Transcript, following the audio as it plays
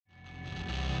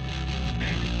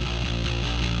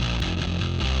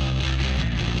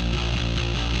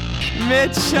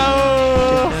Mitch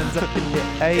Show.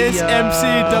 It's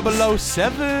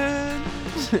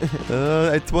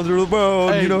MC007. It's Wonder of the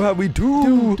World. Hey. You know how we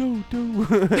do.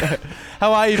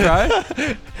 How are you, bro?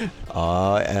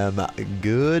 I am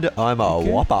good. I'm a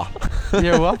whopper.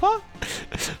 You're a whopper?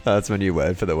 That's my new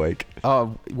word for the week.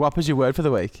 Oh, whopper's your word for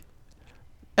the week?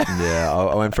 Yeah,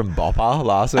 I went from bopper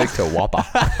last week to whopper.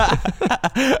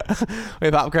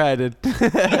 We've upgraded.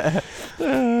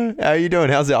 How are you doing?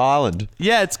 How's the island?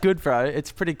 Yeah, it's good, bro.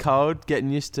 It's pretty cold.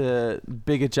 Getting used to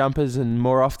bigger jumpers and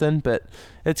more often, but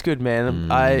it's good,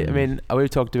 man. I mean, we've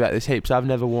talked about this heaps. I've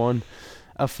never worn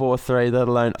a 4.3, let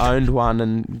alone owned one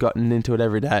and gotten into it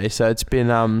every day. So it's been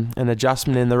an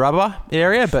adjustment in the rubber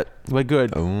area, but we're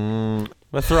good.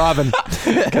 We're thriving.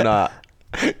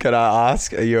 Can I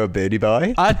ask, are you a booty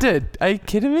boy? I did. Are you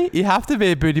kidding me? You have to be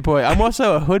a booty boy. I'm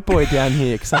also a hood boy down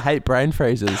here because I hate brain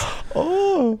freezes.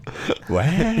 Oh, wow.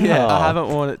 Yeah, I haven't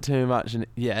worn it too much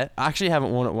yet. I actually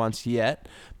haven't worn it once yet,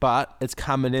 but it's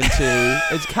coming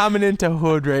into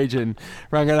hood region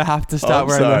where I'm going to have to start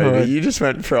wearing the hood. You just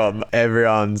went from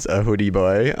everyone's a hoodie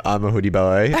boy, I'm a hoodie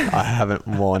boy. I haven't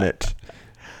worn it.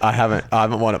 I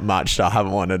haven't worn it much, so I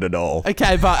haven't worn it at all.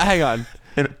 Okay, but hang on.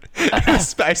 In a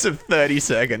space of 30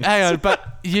 seconds. Hang on,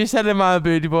 but you said I'm a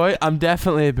booty boy. I'm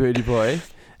definitely a booty boy.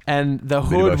 And the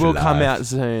hood will come out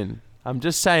soon. I'm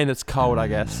just saying it's cold, I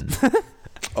guess.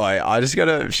 I just got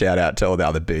to shout out to all the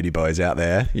other booty boys out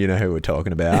there. You know who we're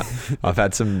talking about. I've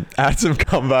had some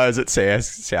combos at CS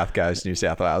South Coast, New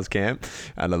South Wales camp,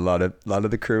 and a lot of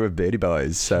the crew of booty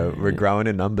boys. So we're growing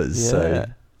in numbers. Yeah. So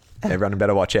everyone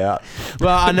better watch out.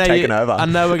 Well, I know over. I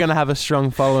know we're going to have a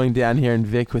strong following down here in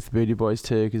Vic with Booty Boys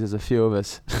too, because there's a few of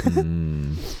us.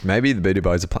 Maybe the Booty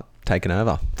Boys are taking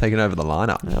over the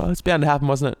lineup. Well, it's bound to happen,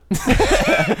 wasn't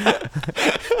it?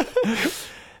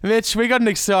 Mitch, we got an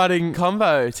exciting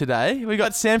combo today. We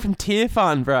got Sam from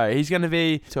TEARFUND, bro. He's going to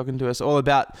be talking to us all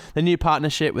about the new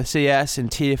partnership with CS and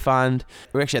TEARFUND.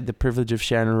 We actually had the privilege of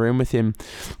sharing a room with him,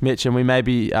 Mitch, and we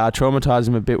maybe traumatise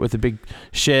him a bit with a big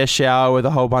share shower with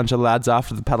a whole bunch of lads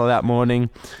after the paddle out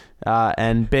morning.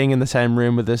 And being in the same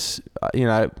room with us,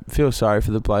 feel sorry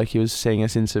for the bloke. He was seeing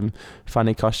us in some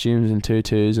funny costumes and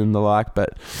tutus and the like.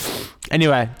 But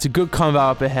anyway, it's a good combo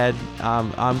up ahead.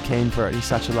 I'm keen for it. He's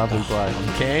such a lovely bloke.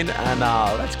 I'm keen, and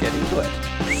let's get into it.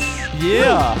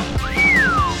 Yeah.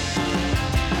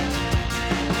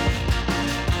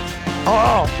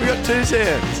 Oh, we got two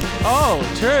Sams. Oh,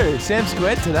 true. Sam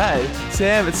squared today.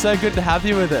 Sam, it's so good to have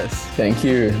you with us. Thank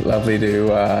you. Lovely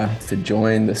to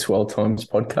join the Swell Times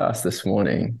podcast this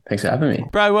morning. Thanks for having me.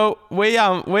 Bro, well, we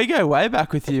go way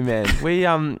back with you, man. We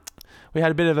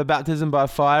had a bit of a baptism by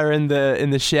fire in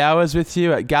the showers with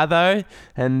you at Gatho,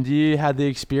 and you had the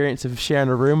experience of sharing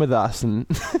a room with us and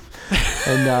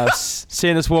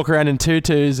seeing us walk around in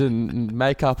tutus and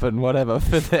makeup and whatever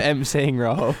for the emceeing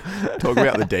role. Talk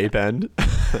about the deep end.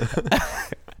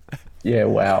 Yeah,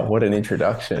 wow, what an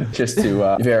introduction. Just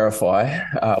to verify,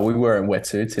 we were in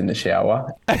wetsuits in the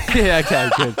shower. Yeah, okay,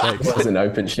 good, thanks. It was an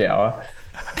open shower.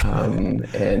 And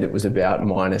it was about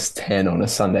 -10 on a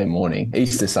Sunday morning,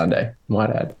 Easter Sunday, might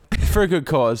add. For a good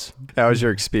cause. How was your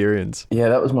experience? Yeah,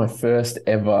 that was my first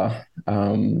ever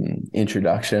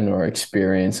introduction or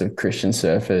experience of Christian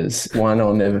surfers. One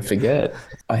I'll never forget.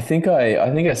 I think I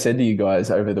said to you guys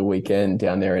over the weekend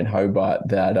down there in Hobart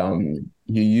that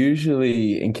you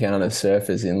usually encounter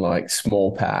surfers in like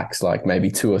small packs, like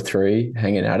maybe 2 or 3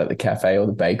 hanging out at the cafe or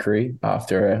the bakery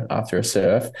after a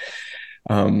surf.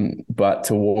 But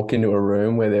to walk into a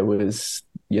room where there was,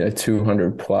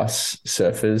 200 plus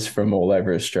surfers from all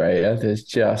over Australia,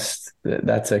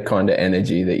 that's a kind of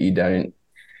energy that you don't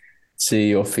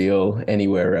see or feel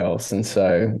anywhere else. And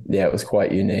so, yeah, it was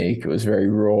quite unique. It was very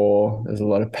raw. There was a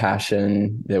lot of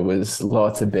passion. There was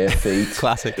lots of bare feet.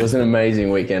 Classic. It was an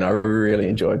amazing weekend. I really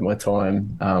enjoyed my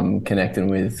time connecting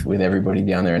with everybody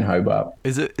down there in Hobart.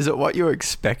 Is it what you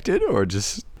expected or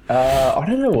just... I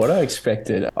don't know what I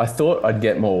expected. I thought I'd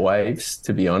get more waves,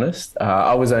 to be honest.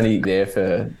 I was only there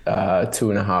for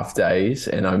 2.5 days,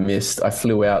 and I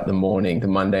flew out the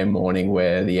Monday morning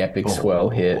where the epic swell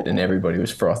hit and everybody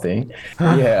was frothing.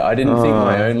 Yeah, I didn't think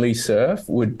my only surf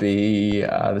would be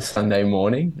the Sunday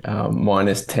morning,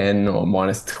 -10 or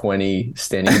 -20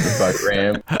 standing at the boat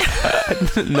ramp.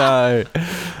 No.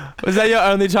 Was that your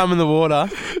only time in the water?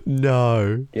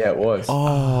 No. Yeah, it was.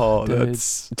 Oh, dude.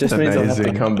 that's just amazing. means I'll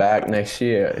have to come back next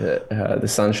year. The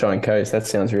Sunshine Coast. That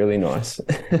sounds really nice.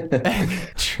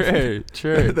 True.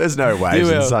 There's no waves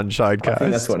in Sunshine Coast. I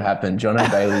think that's what happened. John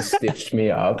O'Bailey stitched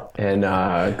me up and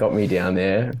got me down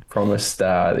there. Promised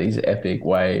these epic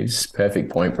waves,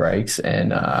 perfect point breaks,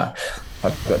 and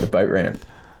I've got the boat ramp.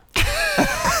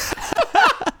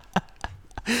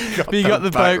 But you got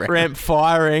the boat ramp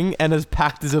firing and as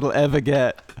packed as it'll ever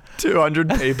get.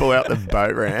 200 people out the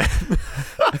boat ramp.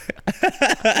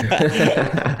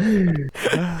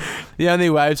 The only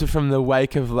waves are from the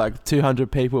wake of like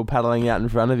 200 people paddling out in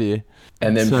front of you.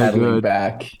 And then So paddling good.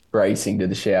 back, racing to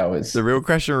the showers. The real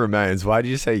question remains, why did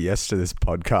you say yes to this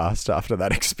podcast after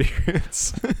that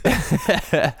experience?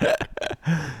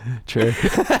 True.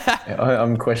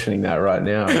 I'm questioning that right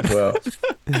now as well.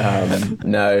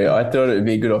 No, I thought it would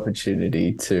be a good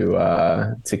opportunity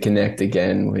to connect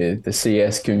again with the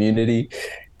CS community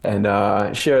and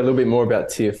share a little bit more about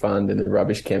Tear Fund and the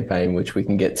rubbish campaign, which we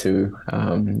can get to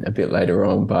a bit later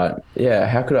on. But yeah,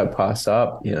 how could I pass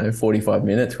up, 45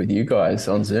 minutes with you guys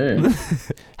on Zoom?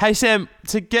 Hey, Sam,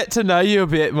 to get to know you a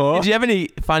bit more, do you have any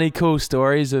funny, cool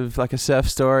stories of like a surf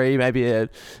story, maybe an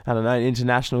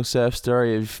international surf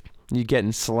story of you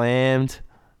getting slammed?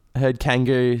 I heard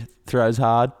Kangoo throws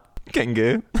hard.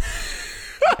 Kangoo.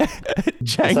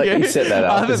 It's like you set that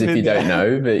up as if you don't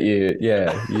know, but you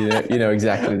know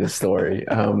exactly the story.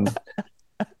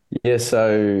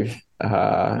 So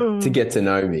to get to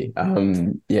know me,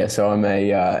 so I'm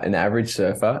an average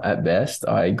surfer at best.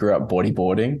 I grew up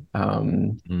bodyboarding,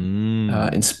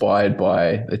 inspired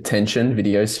by the Tension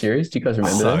video series. Do you guys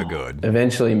remember that? So good.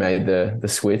 Eventually made the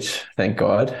switch, thank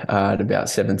God, at about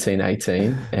 17,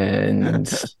 18,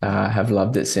 and have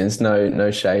loved it since. No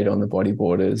shade on the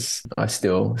bodyboarders. I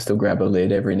still grab a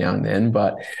lid every now and then,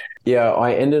 but yeah,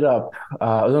 I ended up,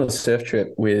 I was on a surf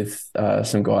trip with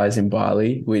some guys in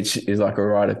Bali, which is like a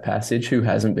rite of passage. Who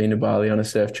hasn't been to Bali on a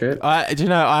surf trip? I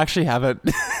actually haven't.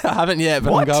 I haven't yet,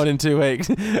 but I'm going in 2 weeks.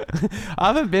 I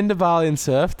haven't been to Bali and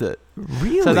surfed it.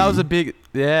 Really? So that was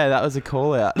that was a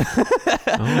call out.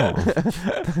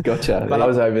 Gotcha. But I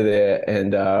was over there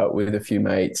and with a few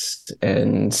mates,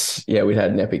 and yeah, we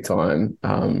had an epic time.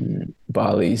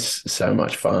 Bali's so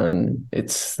much fun.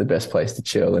 It's the best place to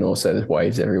chill, and also there's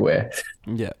waves everywhere.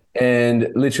 Yeah. And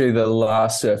literally the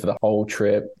last surf of the whole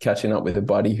trip, catching up with a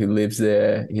buddy who lives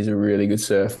there. He's a really good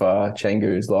surfer.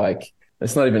 Canggu's like,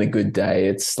 it's not even a good day.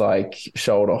 It's like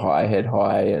shoulder high, head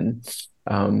high, and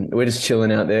we're just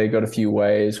chilling out there, got a few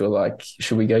waves. We're like,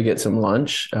 should we go get some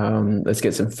lunch? Let's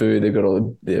get some food. They've got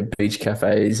all the beach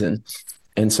cafes.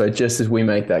 And so just as we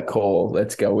make that call,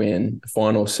 let's go in,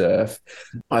 final surf.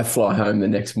 I fly home the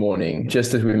next morning.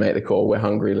 Just as we make the call, we're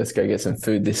hungry, let's go get some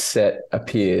food. This set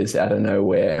appears out of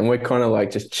nowhere. And we're kind of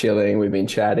like just chilling. We've been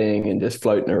chatting and just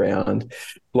floating around,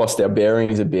 lost our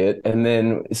bearings a bit. And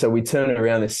then, so we turn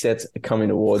around, the set's coming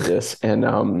towards us,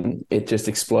 and it just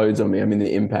explodes on me. I'm in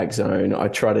the impact zone. I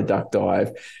try to duck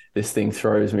dive. This thing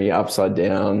throws me upside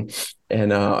down,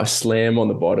 and I slam on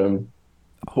the bottom,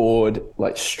 board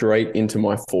like straight into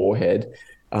my forehead.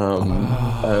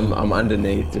 I'm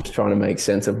underneath, just trying to make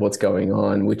sense of what's going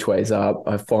on, which way's up.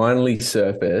 I finally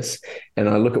surface and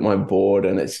I look at my board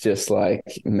and it's just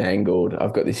like mangled.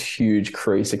 I've got this huge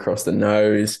crease across the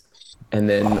nose. And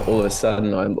then all of a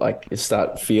sudden I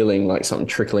start feeling like something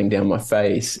trickling down my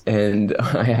face, and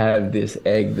I have this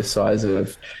egg the size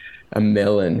of a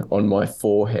melon on my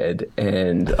forehead,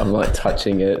 and I'm like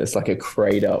touching it. It's like a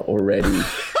crater already.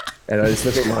 And I just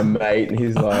look at my mate and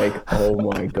he's like, oh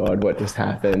my God, what just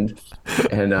happened?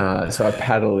 And so I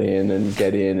paddle in and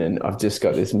get in, and I've just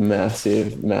got this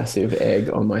massive, massive egg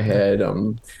on my head. I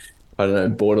don't know,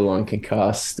 borderline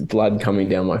concussed, blood coming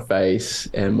down my face,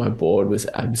 and my board was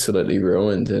absolutely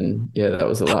ruined. And yeah, that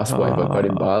was the last wave I got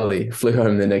in Bali. Flew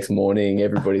home the next morning.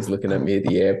 Everybody's looking at me at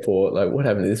the airport like, what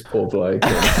happened to this poor bloke?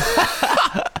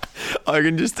 I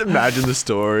can just imagine the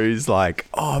stories like,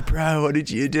 oh, bro, what did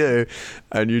you do?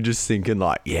 And you're just thinking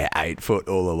like, yeah, 8 foot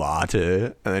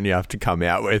Uluwatu. And then you have to come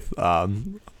out with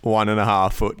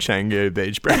 1.5 foot Canggu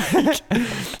beach break.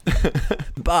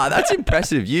 But that's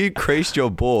impressive. You creased your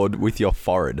board with your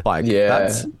forehead. Like,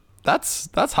 yeah, that's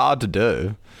hard to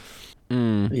do.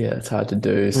 Yeah, it's hard to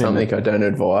do. Something I don't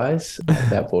advise.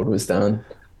 That board was done.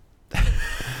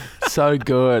 So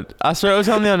good. I saw it was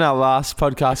something on our last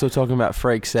podcast. We were talking about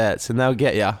freak sets, and they'll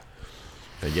get you.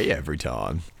 They get you every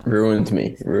time. Ruined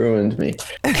me.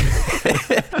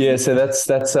 Yeah, so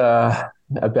that's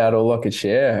about all I could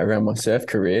share around my surf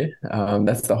career.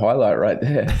 That's the highlight right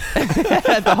there.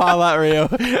 The highlight reel.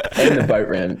 And the boat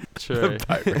ramp. True. The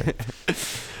boat ramp.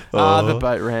 The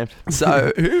boat ramp.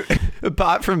 So, who,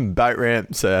 apart from boat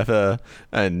ramp surfer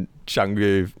and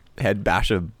Canggu head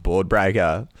basher board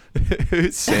breaker,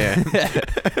 who's Sam?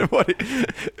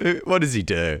 What does he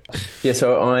do? Yeah,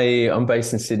 so I'm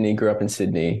based in Sydney, grew up in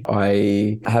Sydney.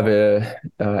 I have a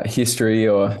history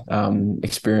or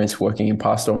experience working in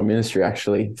pastoral ministry,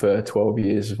 actually, for 12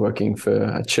 years, working for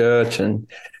a church and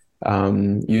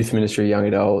youth ministry, young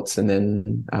adults, and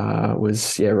then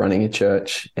was running a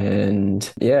church. And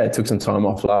took some time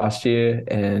off last year,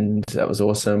 and that was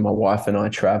awesome. My wife and I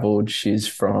traveled. She's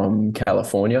from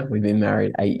California. We've been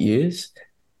married 8 years.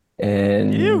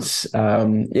 And we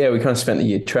kind of spent the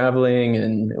year traveling,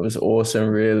 and it was awesome,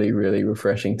 really, really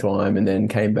refreshing time. And then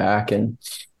came back and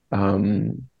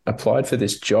applied for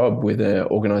this job with an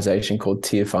organization called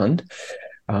TEARFUND,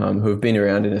 who have been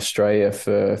around in Australia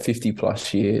for 50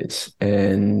 plus years.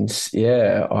 And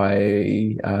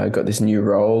I got this new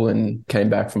role and came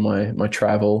back from my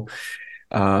travel.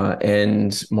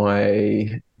 And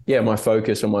my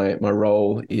focus or my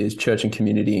role is church and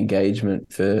community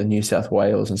engagement for New South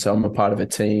Wales. And so I'm a part of a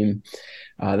team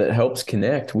that helps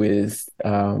connect with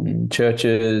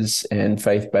churches and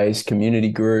faith-based community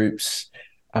groups,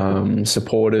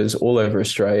 supporters all over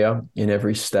Australia in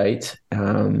every state.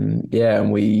 And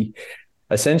we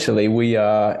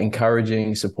are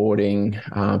encouraging, supporting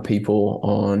people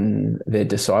on their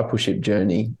discipleship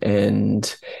journey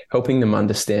and helping them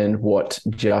understand what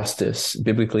justice,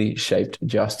 biblically shaped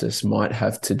justice, might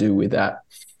have to do with that,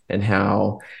 and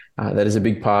how that is a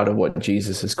big part of what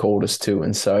Jesus has called us to.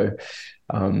 And so,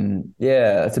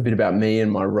 that's a bit about me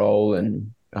and my role,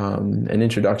 and an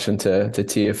introduction to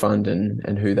TEARFUND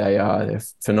and who they are. They're a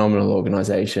phenomenal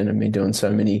organization and been doing so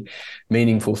many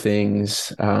meaningful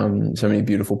things, so many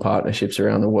beautiful partnerships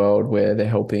around the world where they're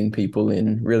helping people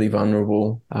in really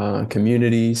vulnerable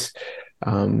communities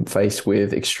faced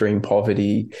with extreme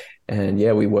poverty. And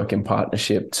we work in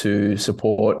partnership to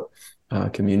support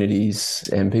communities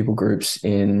and people groups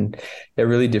in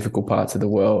really difficult parts of the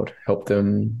world, help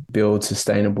them build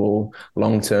sustainable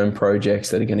long-term projects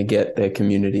that are going to get their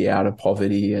community out of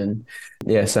poverty. And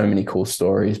so many cool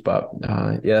stories. But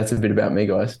that's a bit about me,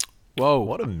 guys. Whoa,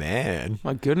 what a man.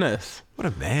 My goodness. What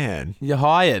a man. You're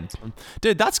hired.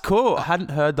 Dude, that's cool. I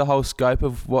hadn't heard the whole scope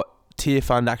of what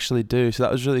TEARFUND actually do. So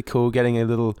that was really cool, getting a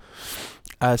little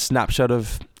snapshot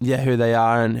of who they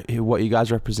are and what you guys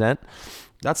represent.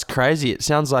 That's crazy. It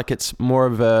sounds like it's more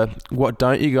of a what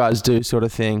don't you guys do sort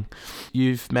of thing.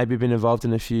 You've maybe been involved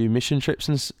in a few mission trips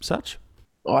and such?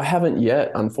 I haven't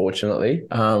yet, unfortunately.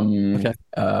 Okay.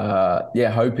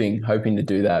 Hoping to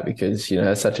do that, because,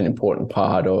 that's such an important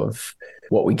part of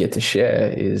what we get to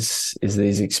share is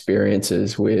these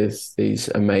experiences with these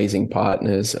amazing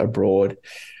partners abroad.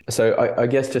 So I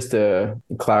guess just to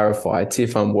clarify,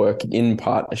 TEARFUND work in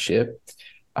partnership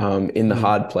in the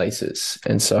hard places.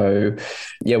 And so,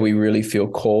 we really feel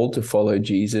called to follow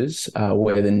Jesus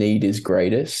where the need is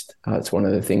greatest. It's one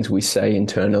of the things we say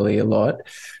internally a lot.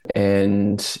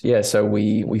 And so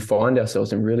we find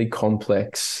ourselves in really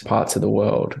complex parts of the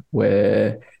world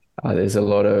where there's a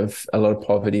lot of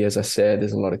poverty. As I said,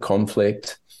 there's a lot of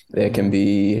conflict. There can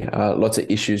be lots of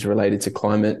issues related to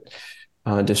climate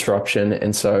disruption.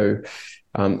 And so,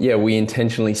 we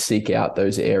intentionally seek out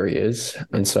those areas.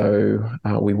 And so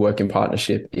we work in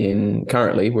partnership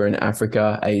currently we're in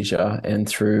Africa, Asia, and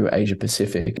through Asia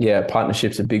Pacific.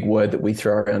 Partnership's a big word that we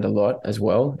throw around a lot as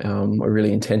well. We're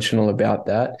really intentional about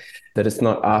that it's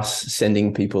not us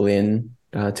sending people in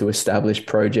to establish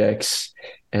projects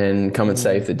and come and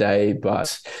save the day,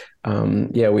 but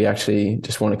we actually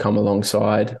just want to come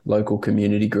alongside local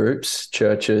community groups,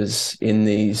 churches in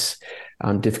these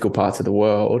difficult parts of the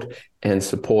world, and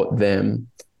support them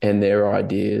and their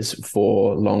ideas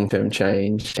for long-term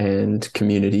change and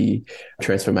community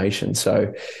transformation.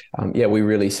 So, we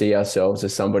really see ourselves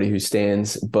as somebody who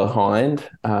stands behind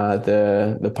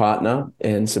the partner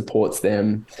and supports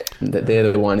them, that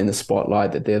they're the one in the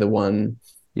spotlight, that they're the one,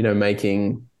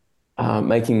 making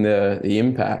the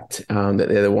impact, that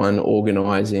they're the one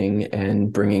organizing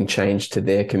and bringing change to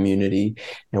their community.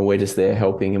 And we're just there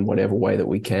helping in whatever way that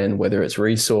we can, whether it's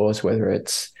resource, whether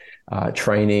it's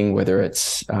training, whether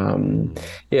it's some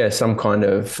kind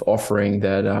of offering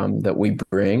that we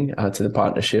bring to the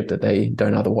partnership that they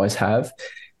don't otherwise have.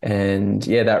 And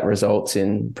that results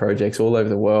in projects all over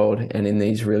the world and in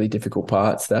these really difficult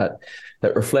parts that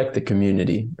reflect the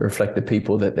community, reflect the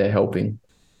people that they're helping.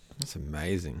 That's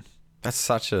amazing. That's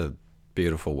such a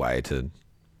beautiful way to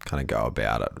kind of go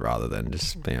about it, rather than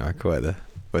just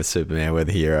we're Superman, we're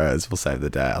the heroes, we'll save the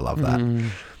day. I love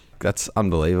that. That's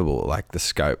unbelievable, like the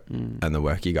scope and the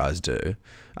work you guys do.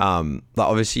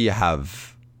 Obviously you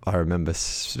have, I remember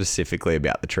specifically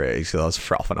about the trees because I was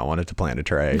frothing. I wanted to plant a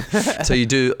tree. So you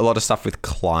do a lot of stuff with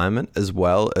climate as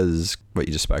well as what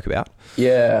you just spoke about?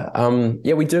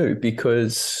 We do,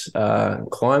 because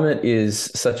climate is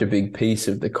such a big piece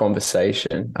of the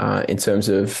conversation in terms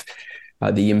of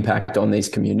the impact on these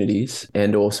communities.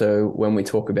 And also when we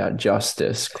talk about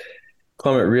justice,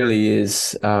 Climate really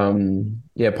is, part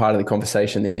of the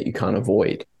conversation that you can't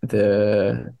avoid.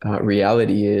 The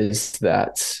reality is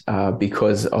that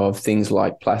because of things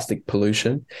like plastic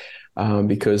pollution,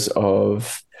 because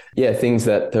of things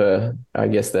that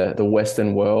the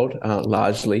Western world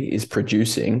largely is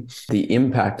producing, the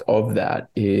impact of that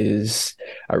is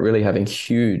really having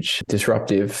huge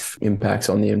disruptive impacts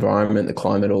on the environment, the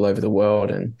climate all over the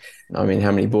world. And I mean,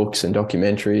 how many books and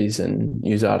documentaries and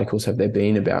news articles have there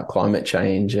been about climate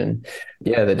change? And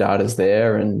the data's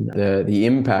there, and the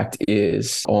impact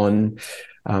is on,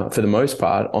 for the most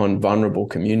part, on vulnerable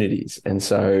communities. And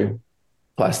so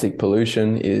plastic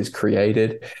pollution is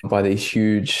created by these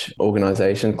huge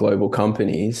organizations, global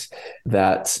companies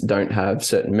that don't have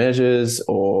certain measures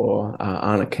or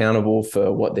aren't accountable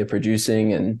for what they're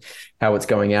producing and how it's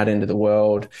going out into the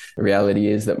world. The reality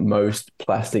is that most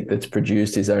plastic that's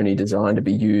produced is only designed to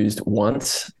be used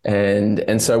once.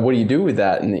 And so what do you do with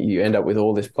that? And you end up with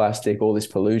all this plastic, all this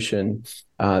pollution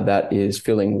that is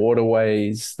filling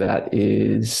waterways, that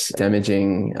is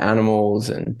damaging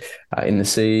animals and in the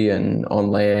sea and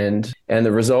on land. And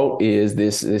the result is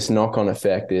this knock-on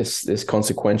effect, this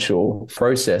consequential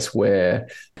process where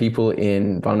people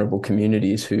in vulnerable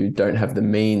communities who don't have the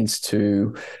means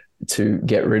to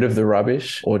get rid of the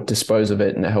rubbish or dispose of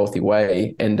it in a healthy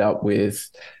way end up with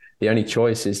the only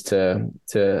choice is to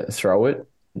throw it,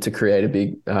 to create a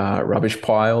big rubbish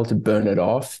pile, to burn it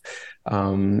off.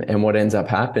 And what ends up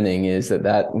happening is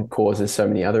that causes so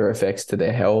many other effects to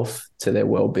their health, to their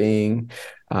well-being,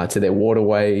 to their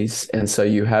waterways. And so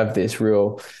you have this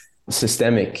real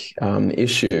systemic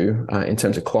issue in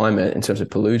terms of climate, in terms of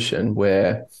pollution,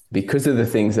 where because of the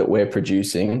things that we're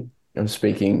producing, I'm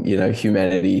speaking,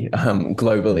 humanity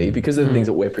globally, because of the things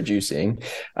that we're producing,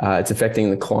 it's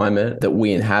affecting the climate that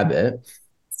we inhabit.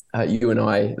 You and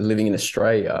I living in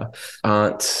Australia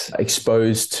aren't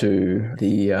exposed to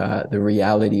the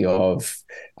reality of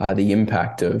the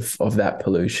impact of that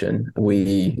pollution.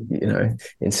 We,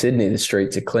 in Sydney, the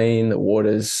streets are clean, the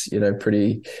water's,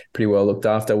 pretty well looked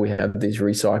after. We have these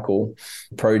recycle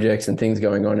projects and things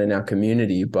going on in our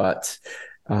community, but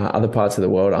other parts of the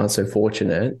world aren't so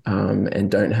fortunate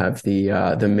and don't have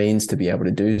the means to be able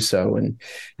to do so. And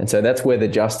so that's where the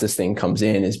justice thing comes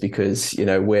in, is because,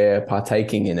 we're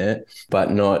partaking in it,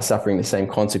 but not suffering the same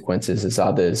consequences as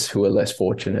others who are less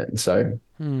fortunate. And so,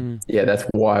 that's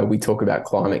why we talk about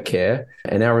climate care.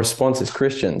 And our response as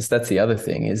Christians, that's the other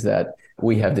thing, is that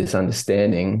we have this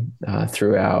understanding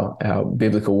through our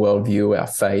biblical worldview, our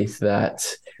faith, that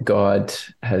God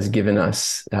has given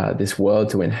us this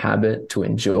world to inhabit, to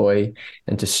enjoy,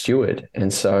 and to steward.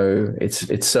 And so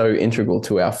it's so integral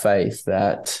to our faith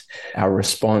that our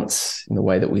response in the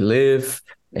way that we live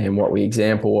and what we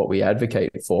example, what we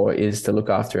advocate for, is to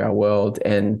look after our world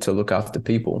and to look after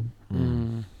people.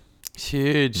 It's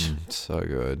huge. So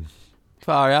good.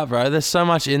 Far out, bro. There's so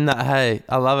much in that. Hey,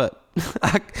 I love it.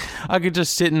 I could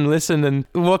just sit and listen, and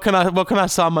what can I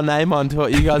sign my name on to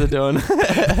what you guys are doing?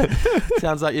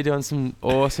 Sounds like you're doing some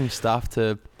awesome stuff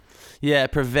to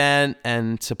prevent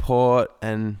and support,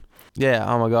 and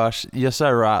oh my gosh, you're so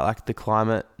right. Like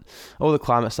all the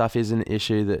climate stuff is an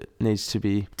issue that needs to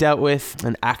be dealt with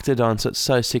and acted on. So it's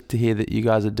so sick to hear that you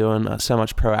guys are doing so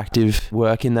much proactive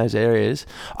work in those areas.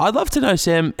 I'd love to know,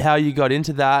 Sam, how you got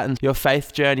into that and your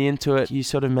faith journey into it. You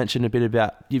sort of mentioned a bit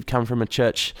about you've come from a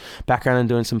church background and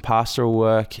doing some pastoral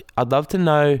work. I'd love to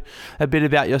know a bit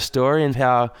about your story and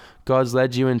how God's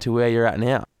led you into where you're at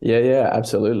now. Yeah,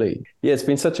 absolutely. Yeah, it's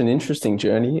been such an interesting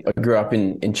journey. I grew up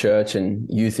in church and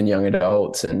youth and young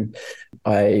adults, and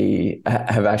I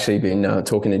have actually been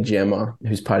talking to Gemma,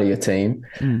 who's part of your team.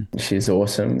 She's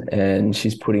awesome, and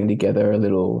she's putting together a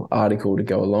little article to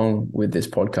go along with this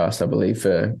podcast, I believe,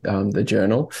 for the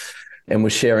journal, and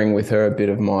was sharing with her a bit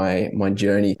of my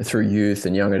journey through youth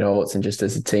and young adults. And just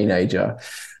as a teenager,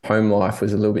 home life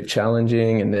was a little bit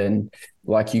challenging, and then,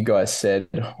 like you guys said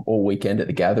all weekend at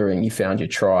the gathering, you found your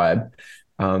tribe.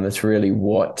 That's really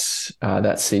what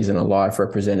that season of life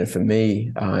represented for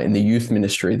me in the youth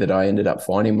ministry that I ended up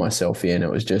finding myself in.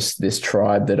 It was just this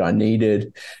tribe that I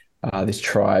needed, this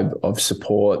tribe of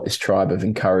support, this tribe of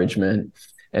encouragement,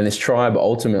 and this tribe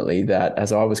ultimately that,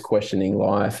 as I was questioning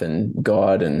life and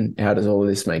God and how does all of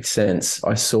this make sense,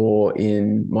 I saw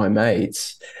in my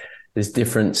mates this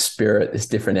different spirit, this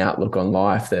different outlook on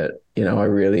life that, I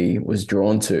really was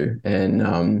drawn to. And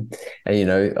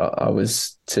I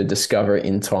was to discover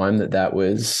in time that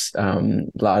was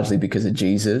largely because of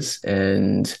Jesus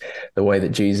and the way that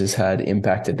Jesus had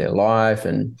impacted their life,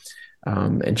 and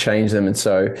and change them. And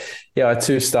so, yeah, I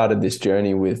too started this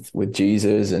journey with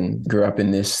Jesus and grew up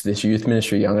in this youth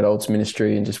ministry, young adults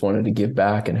ministry, and just wanted to give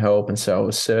back and help. And so I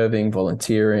was serving,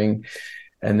 volunteering,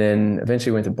 and then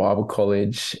eventually went to Bible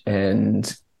college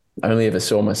and only ever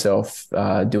saw myself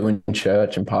doing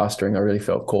church and pastoring. I really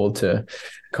felt called to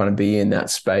kind of be in that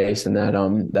space and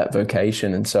that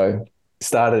vocation. And so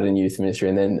started in youth ministry,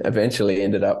 and then eventually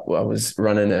ended up, I was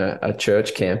running a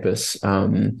church campus,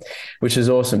 which is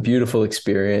awesome, beautiful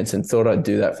experience, and thought I'd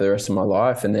do that for the rest of my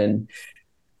life. And then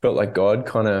felt like God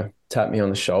kind of tapped me on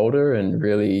the shoulder, and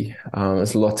really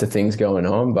there's lots of things going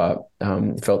on, but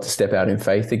felt to step out in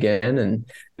faith again. And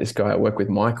this guy I work with,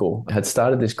 Michael, had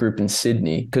started this group in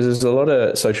Sydney because there's a lot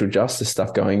of social justice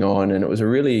stuff going on, and it was a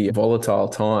really volatile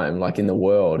time, like in the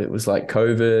world. It was like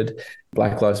COVID,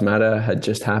 Black Lives Matter had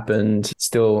just happened,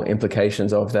 still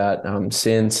implications of that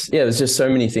since. Yeah, there's just so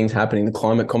many things happening. The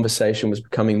climate conversation was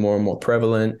becoming more and more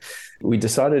prevalent. We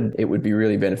decided it would be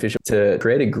really beneficial to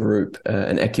create a group,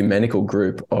 an ecumenical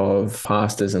group of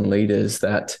pastors and leaders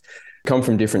that come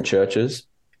from different churches,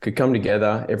 could come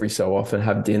together every so often,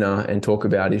 have dinner and talk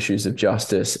about issues of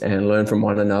justice and learn from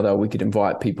one another. We could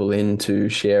invite people in to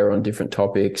share on different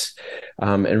topics,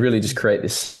 and really just create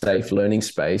this safe learning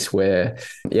space where,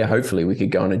 yeah, hopefully we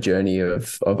could go on a journey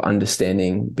of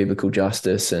understanding biblical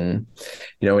justice. And,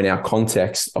 you know, in our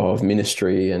context of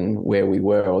ministry and where we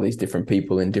were, all these different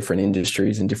people in different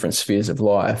industries and different spheres of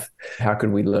life, how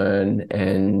could we learn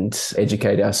and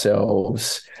educate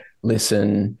ourselves,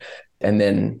 listen, and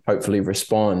then hopefully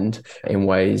respond in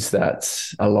ways that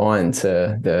align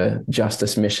to the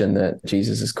justice mission that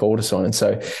Jesus has called us on. And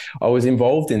so I was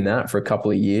involved in that for a couple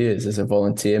of years as a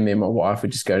volunteer. Me and my wife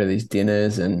would just go to these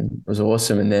dinners, and it was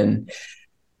awesome. And then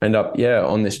end up,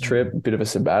 on this trip, a bit of a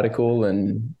sabbatical,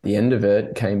 and the end of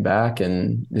it came back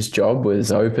and this job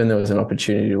was open. There was an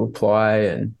opportunity to apply.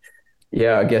 And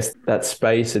I guess that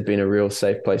space had been a real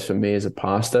safe place for me as a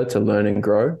pastor to learn and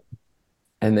grow.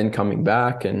 And then coming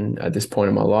back, and at this point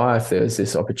in my life, there was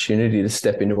this opportunity to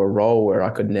step into a role where I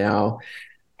could now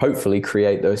hopefully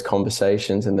create those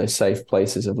conversations and those safe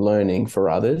places of learning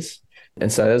for others.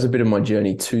 And so that was a bit of my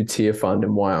journey to TEARFUND,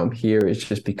 and why I'm here is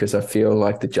just because I feel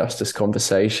like the justice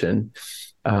conversation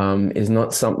is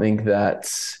not something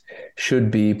that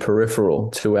should be peripheral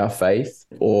to our faith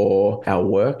or our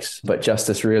works, but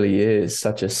justice really is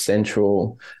such a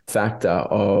central factor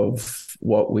of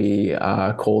what we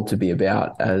are called to be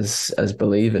about as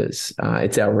believers.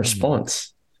 It's our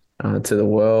response to the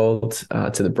world,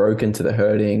 to the broken, to the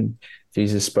hurting.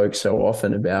 Jesus spoke so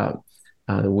often about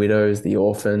the widows, the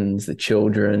orphans, the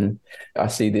children. I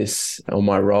see this on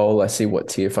my role. I see what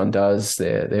TEARFUND does,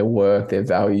 their work, their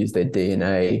values, their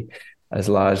DNA, as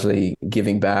largely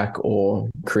giving back or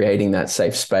creating that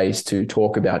safe space to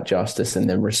talk about justice and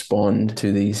then respond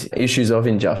to these issues of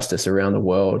injustice around the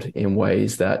world in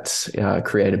ways that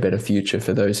create a better future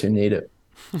for those who need it.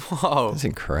 Whoa. That's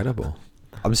incredible.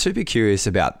 I'm super curious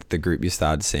about the group you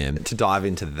started, Sam, to dive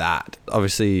into that.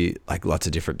 Obviously, like lots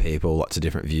of different people, lots of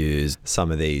different views.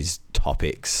 Some of these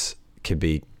topics can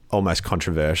be almost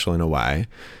controversial in a way.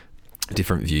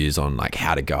 Different views on like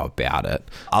how to go about it.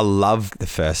 I love the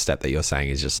first step that you're saying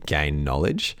is just gain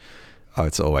knowledge.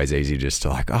 It's always easy just to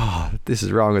like, this is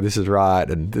wrong or this is right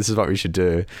and this is what we should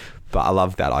do. But I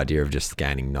love that idea of just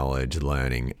gaining knowledge,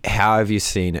 learning. How have you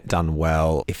seen it done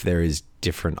well? If there is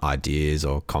different ideas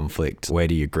or conflict, where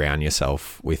do you ground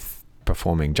yourself with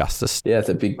performing justice? Yeah, it's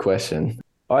a big question.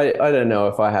 I don't know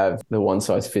if I have the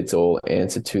one-size-fits-all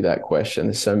answer to that question.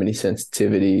 There's so many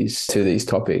sensitivities to these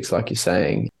topics, like you're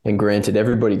saying. And granted,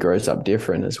 everybody grows up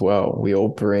different as well. We all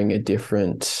bring a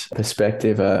different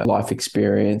perspective, a life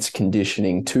experience,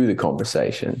 conditioning to the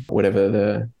conversation. Whatever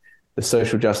the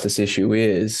social justice issue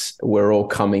is, we're all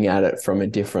coming at it from a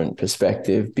different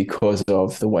perspective because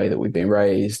of the way that we've been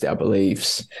raised, our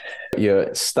beliefs.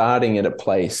 You're starting at a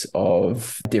place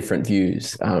of different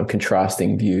views,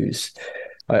 contrasting views.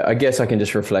 I guess I can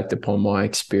just reflect upon my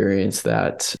experience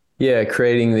that,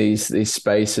 creating these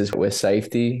spaces where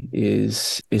safety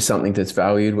is something that's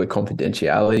valued, where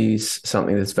confidentiality is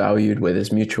something that's valued, where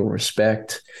there's mutual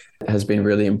respect, has been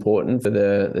really important for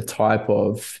the type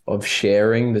of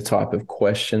sharing, the type of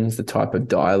questions, the type of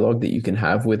dialogue that you can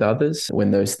have with others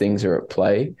when those things are at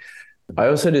play. I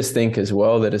also just think as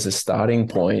well that as a starting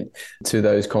point to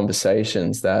those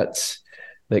conversations, that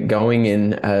going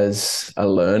in as a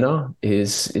learner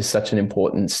is such an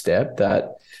important step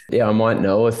that, I might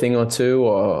know a thing or two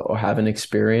or have an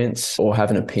experience or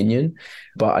have an opinion,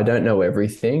 but I don't know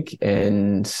everything.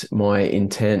 And my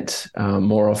intent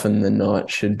more often than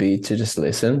not should be to just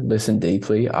listen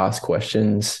deeply, ask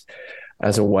questions,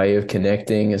 as a way of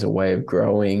connecting, as a way of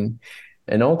growing.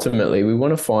 And ultimately, we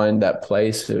want to find that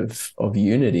place of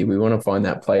unity. We want to find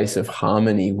that place of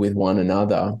harmony with one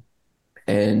another.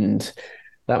 And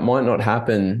that might not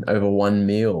happen over one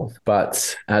meal,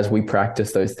 but as we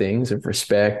practice those things of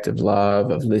respect, of love,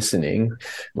 of listening,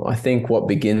 I think what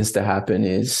begins to happen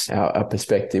is our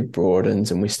perspective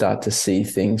broadens and we start to see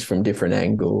things from different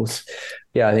angles.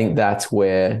 Yeah, I think that's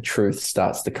where truth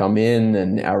starts to come in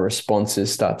and our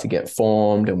responses start to get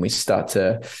formed and we start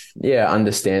to,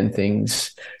 understand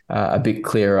things a bit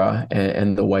clearer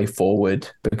and the way forward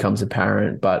becomes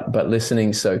apparent. But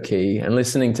listening's so key, and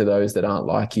listening to those that aren't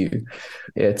like you.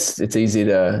 It's easy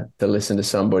to listen to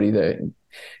somebody that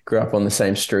grew up on the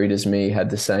same street as me, had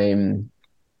the same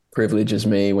privilege as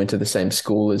me, went to the same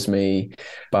school as me.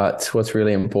 But what's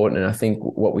really important, and I think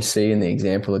what we see in the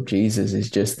example of Jesus is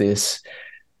just this,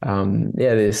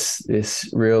 this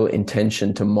real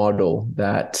intention to model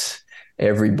that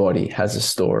everybody has a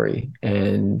story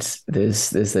and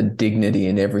there's a dignity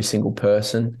in every single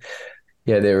person.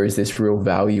 Yeah, there is this real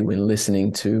value in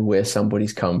listening to where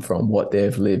somebody's come from, what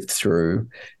they've lived through,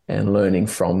 and learning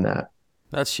from that.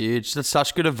 That's huge. That's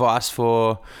such good advice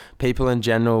for people in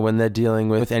general when they're dealing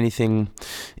with anything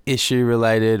issue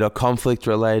related or conflict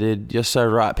related. You're so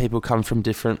right. People come from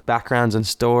different backgrounds and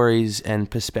stories and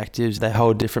perspectives. They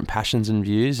hold different passions and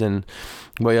views. And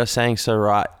what you're saying is so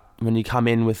right. When you come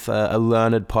in with a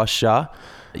learned posture,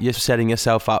 you're setting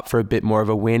yourself up for a bit more of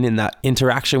a win in that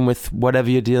interaction with whatever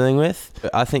you're dealing with.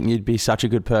 I think you'd be such a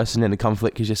good person in a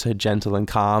conflict because you're so gentle and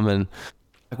calm. And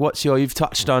you've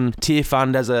touched on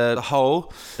TEARFUND as a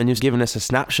whole and you've given us a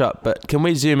snapshot, but can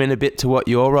we zoom in a bit to what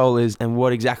your role is and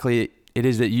what exactly it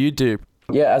is that you do?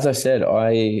 Yeah, as I said,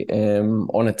 I am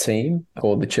on a team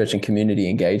called the Church and Community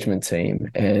Engagement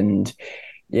Team. And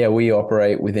we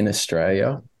operate within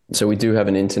Australia. So we do have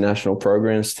an international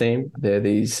programs team. They're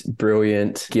these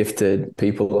brilliant, gifted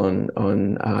people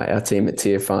on our team at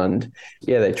TEARFUND.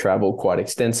 Yeah, they travel quite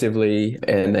extensively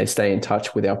and they stay in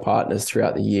touch with our partners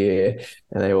throughout the year.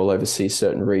 And they all oversee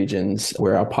certain regions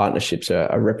where our partnerships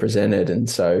are represented. And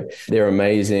so they're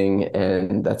amazing.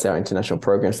 And that's our international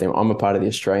programs team. I'm a part of the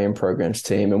Australian programs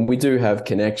team. And we do have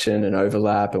connection and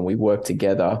overlap and we work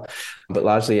together. But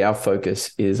largely our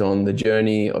focus is on the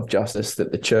journey of justice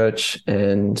that the church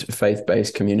and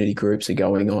faith-based community groups are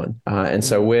going on. And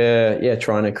so we're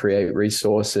trying to create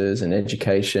resources and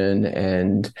education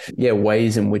and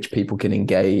ways in which people can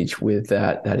engage with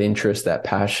that interest, that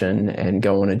passion, and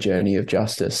go on a journey of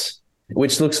justice,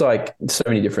 which looks like so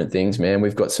many different things, man.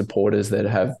 We've got supporters that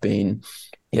have been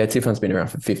TEARFUND's been around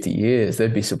for 50 years.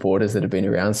 There'd be supporters that have been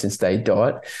around since day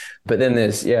dot. But then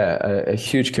there's, a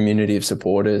huge community of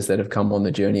supporters that have come on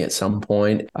the journey at some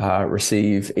point,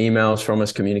 receive emails from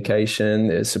us, communication.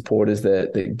 There's supporters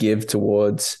that give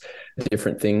towards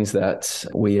different things that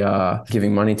we are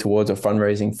giving money towards or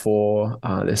fundraising for.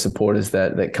 There's supporters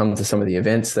that come to some of the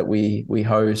events that we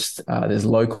host. There's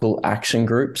local action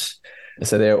groups.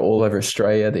 So they're all over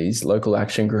Australia, these local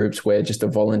action groups where just a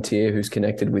volunteer who's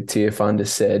connected with TEARFUND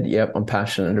has said, yep, I'm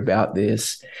passionate about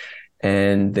this.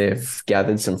 And they've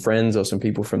gathered some friends or some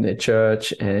people from their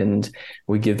church and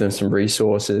we give them some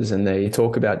resources and they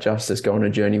talk about justice, go on a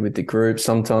journey with the group.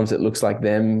 Sometimes it looks like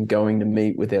them going to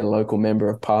meet with their local member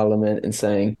of parliament and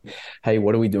saying, hey,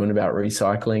 what are we doing about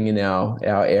recycling in our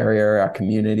area, our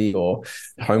community, or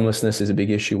homelessness is a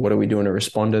big issue. What are we doing to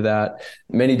respond to that?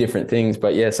 Many different things.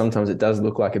 But sometimes it does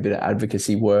look like a bit of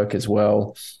advocacy work as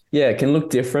well. Yeah, it can look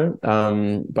different,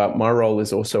 but my role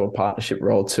is also a partnership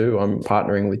role too. I'm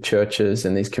partnering with churches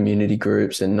and these community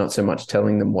groups and not so much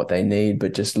telling them what they need,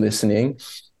 but just listening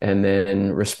and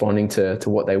then responding to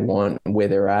what they want and where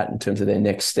they're at in terms of their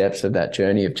next steps of that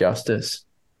journey of justice.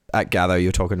 At Gather,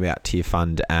 you're talking about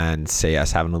TEARFUND and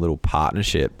CS having a little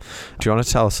partnership. Do you want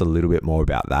to tell us a little bit more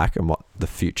about that and what the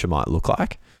future might look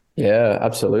like? Yeah,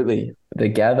 absolutely. The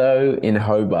Gather in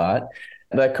Hobart,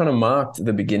 that kind of marked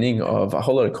the beginning of a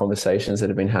whole lot of conversations that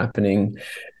have been happening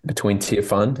between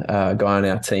TEARFUND, a guy on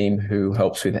our team who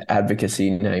helps with advocacy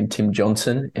named Tim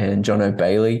Johnson, and John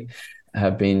O'Bailey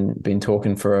have been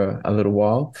talking for a little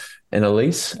while, and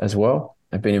Elise as well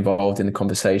have been involved in the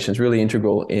conversations, really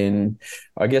integral in,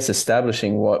 I guess,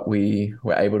 establishing what we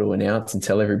were able to announce and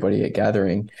tell everybody at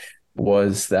Gathering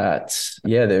was that,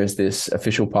 there's this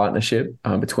official partnership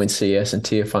between CS and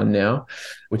TEARFUND now,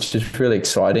 which is really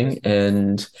exciting.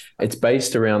 And it's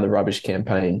based around the rubbish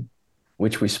campaign,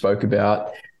 which we spoke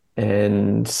about.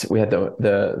 And we had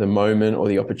the moment or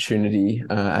the opportunity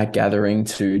at Gathering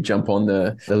to jump on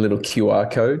the little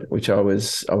QR code, which I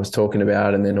was talking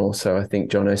about. And then also I think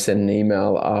Jono sent an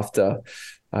email after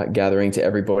gathering to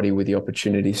everybody with the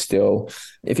opportunity still.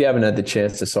 If you haven't had the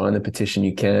chance to sign the petition,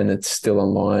 you can. It's still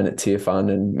online at TEARFUND,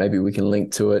 and maybe we can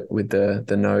link to it with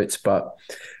the notes. But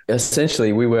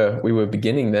essentially, we were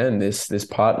beginning then this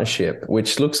partnership,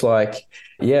 which looks like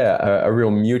a real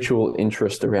mutual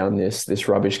interest around this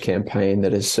rubbish campaign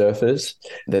that has surfaced.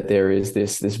 That there is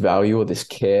this value or this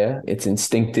care. It's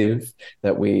instinctive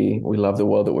that we love the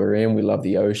world that we're in. We love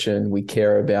the ocean. We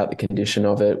care about the condition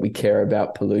of it. We care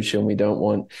about pollution. We don't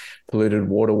want polluted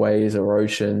waterways or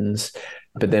oceans.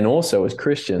 But then also as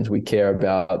Christians, we care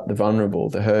about the vulnerable,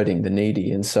 the hurting, the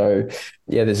needy. And so,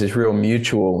 there's this real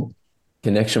mutual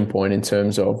connection point in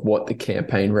terms of what the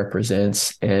campaign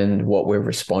represents and what we're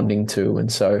responding to.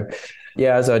 And so,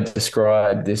 as I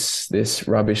described, this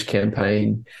rubbish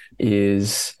campaign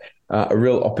is a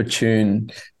real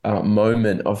opportune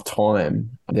moment of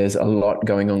time. There's a lot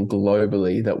going on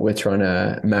globally that we're trying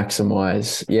to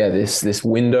maximize. This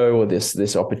window or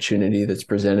this opportunity that's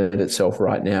presented itself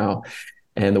right now.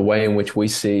 And the way in which we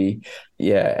see,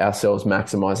 ourselves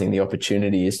maximizing the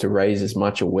opportunity is to raise as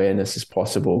much awareness as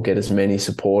possible, get as many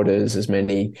supporters, as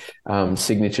many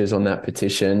signatures on that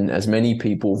petition, as many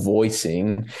people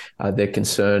voicing their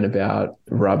concern about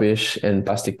rubbish and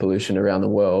plastic pollution around the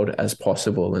world as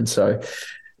possible. And so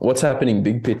what's happening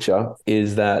big picture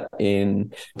is that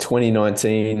in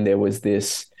 2019, there was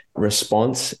this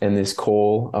response and this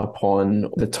call upon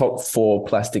the top 4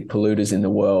 plastic polluters in the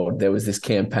world. There was this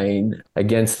campaign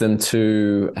against them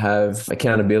to have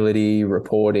accountability,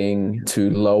 reporting, to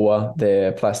lower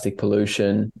their plastic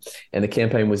pollution. And the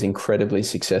campaign was incredibly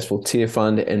successful.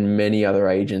 TEARFUND and many other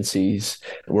agencies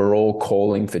were all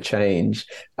calling for change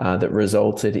that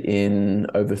resulted in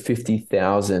over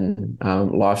 50,000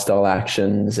 lifestyle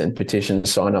actions and petition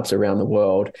signups around the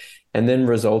world. And then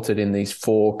resulted in these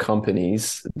 4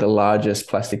 companies, the largest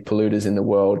plastic polluters in the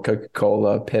world,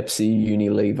 Coca-Cola, Pepsi,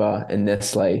 Unilever, and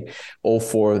Nestle. All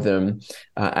 4 of them,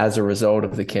 as a result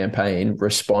of the campaign,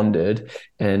 responded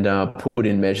and put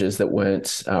in measures that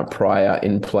weren't prior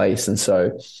in place. And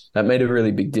so that made a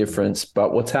really big difference.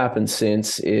 But what's happened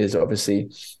since is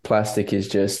obviously plastic is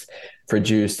just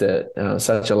produced at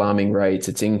such alarming rates.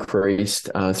 It's increased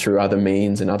through other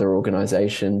means and other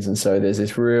organizations. And so there's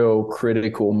this real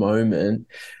critical moment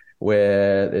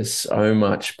where there's so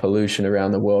much pollution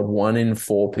around the world. 1 in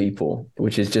 4 people,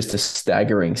 which is just a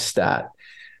staggering stat,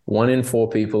 1 in 4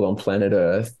 people on planet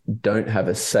Earth don't have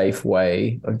a safe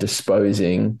way of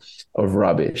disposing of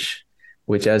rubbish,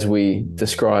 which, as we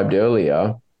described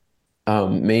earlier,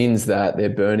 means that they're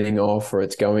burning off or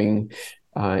it's going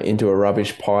into a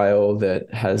rubbish pile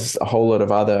that has a whole lot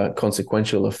of other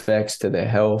consequential effects to their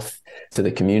health, to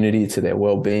the community, to their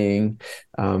well-being.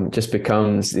 Just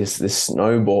becomes this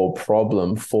snowball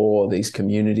problem for these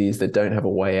communities that don't have a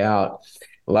way out.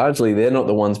 Largely, they're not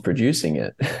the ones producing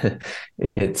it.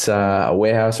 It's a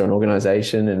warehouse or an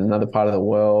organization in another part of the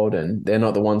world, and they're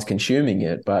not the ones consuming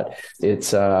it, but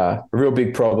it's a real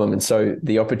big problem. And so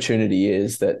the opportunity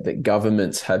is that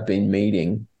governments have been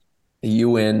meeting. The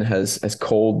UN has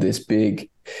called this big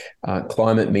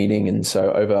climate meeting. And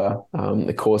so over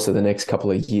the course of the next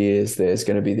couple of years, there's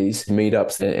going to be these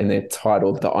meetups, and they're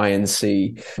titled the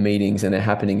INC meetings, and they're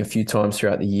happening a few times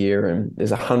throughout the year. And there's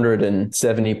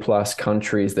 170 plus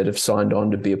countries that have signed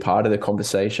on to be a part of the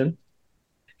conversation.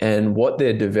 And what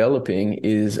they're developing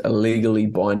is a legally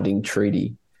binding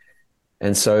treaty.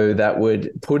 And so that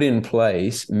would put in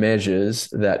place measures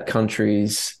that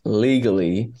countries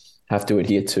legally have to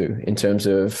adhere to in terms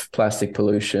of plastic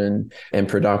pollution and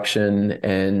production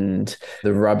and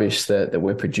the rubbish that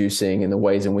we're producing and the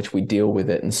ways in which we deal with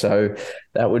it. And so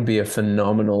that would be a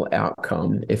phenomenal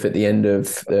outcome if at the end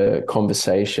of the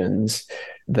conversations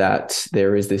that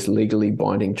there is this legally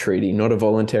binding treaty, not a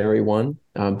voluntary one,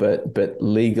 but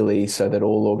legally, so that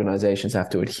all organizations have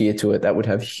to adhere to it. That would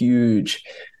have huge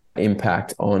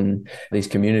impact on these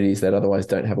communities that otherwise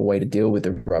don't have a way to deal with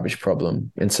the rubbish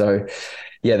problem. And so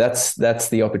that's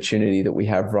the opportunity that we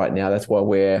have right now. That's why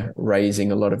we're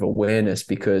raising a lot of awareness,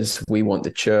 because we want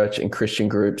the church and Christian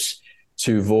groups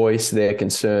to voice their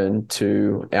concern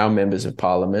to our members of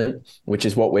parliament, which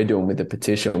is what we're doing with the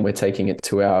petition. We're taking it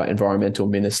to our environmental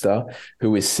minister,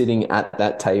 who is sitting at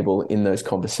that table in those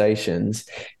conversations.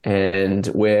 And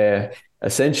we're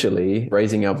essentially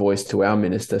raising our voice to our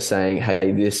minister saying,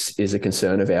 hey, this is a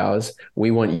concern of ours.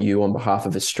 We want you, on behalf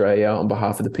of Australia, on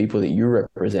behalf of the people that you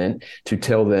represent, to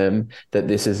tell them that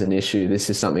this is an issue.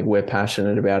 This is something we're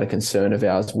passionate about, a concern of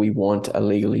ours. We want a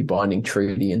legally binding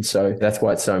treaty. And so that's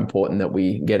why it's so important that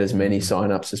we get as many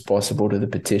signups as possible to the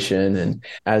petition. And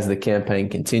as the campaign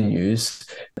continues,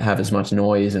 have as much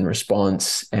noise and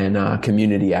response and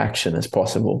community action as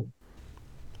possible.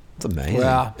 It's amazing.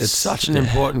 Wow, it's such an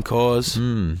important cause.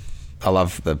 I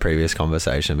love the previous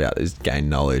conversation about this gain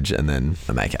knowledge and then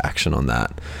make action on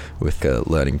that with a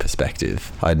learning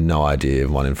perspective. I had no idea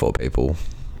 1 in 4 people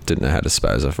didn't know how to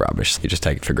dispose of rubbish. You just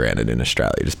take it for granted in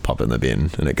Australia. You just pop it in the bin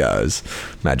and it goes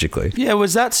magically. Yeah,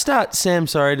 was that stat, Sam,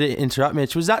 sorry to interrupt,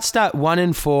 Mitch, was that stat 1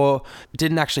 in 4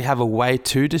 didn't actually have a way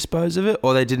to dispose of it,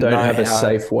 or they didn't don't know have how? a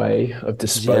safe way of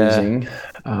disposing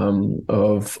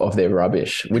of their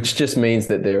rubbish, which just means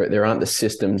that there aren't the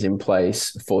systems in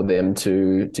place for them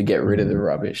to get rid of the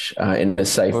rubbish in a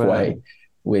safe way,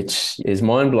 which is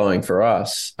mind-blowing for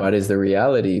us, but is the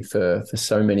reality for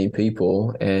so many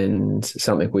people, and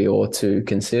something we ought to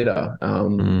consider,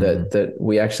 that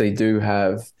we actually do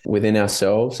have within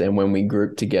ourselves. And when we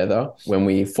group together, when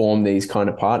we form these kind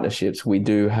of partnerships, we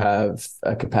do have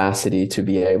a capacity to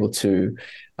be able to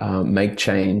make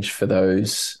change for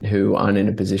those who aren't in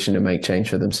a position to make change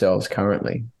for themselves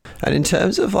currently. And in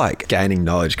terms of like gaining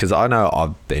knowledge, because I know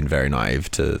I've been very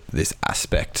naive to this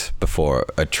aspect before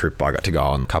a trip I got to go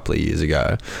on a couple of years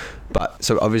ago. But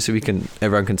so obviously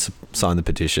everyone can sign the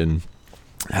petition,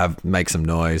 make some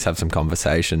noise, have some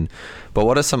conversation. But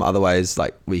what are some other ways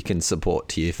like we can support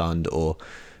TEARFUND, or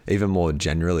even more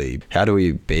generally, how do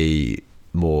we be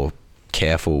more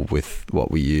careful with what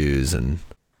we use? And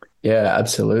yeah,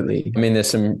 absolutely. I mean,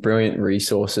 there's some brilliant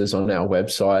resources on our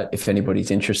website. If anybody's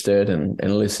interested and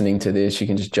listening to this, you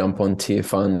can just jump on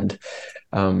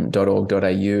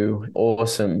tearfund.org.au.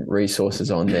 Awesome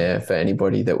resources on there for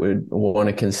anybody that would want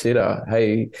to consider,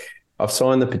 hey, I've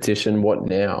signed the petition, what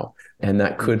now? And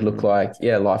that could look like,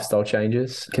 lifestyle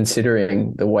changes,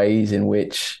 considering the ways in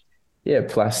which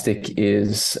plastic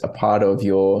is a part of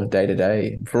your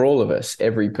day-to-day. For all of us,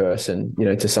 every person,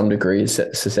 to some degree is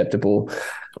susceptible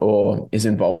or is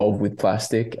involved with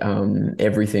plastic.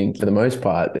 Everything, for the most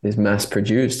part, is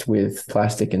mass-produced with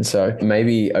plastic. And so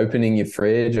maybe opening your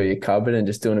fridge or your cupboard and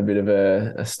just doing a bit of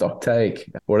a stock take.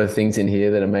 What are the things in here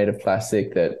that are made of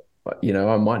plastic that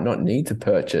I might not need to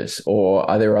purchase? Or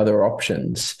are there other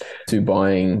options to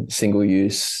buying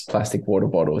single-use plastic water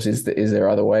bottles? Is there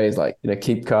other ways, like,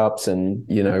 keep cups and,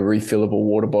 refillable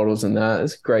water bottles, and that?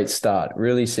 It's a great start.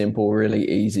 Really simple, really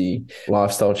easy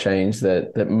lifestyle change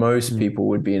that most people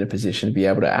would be in a position to be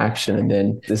able to action. And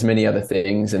then there's many other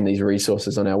things, and these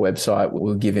resources on our website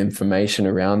will give information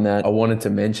around that. I wanted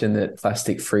to mention that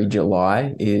Plastic Free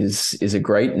July is a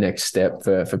great next step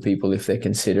for people if they're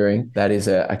considering. That is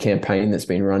a campaign that's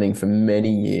been running for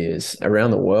many years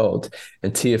around the world,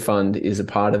 and TEARFUND is a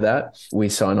part of that. We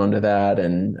sign on to that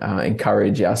and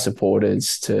encourage our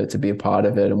supporters to be a part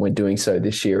of it, and we're doing so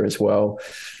this year as well.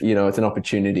 It's an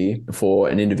opportunity for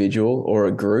an individual or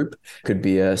a group, could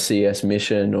be a CS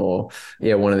mission or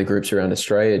one of the groups around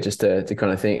Australia, just to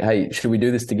kind of think, hey, should we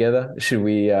do this together? Should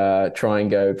we try and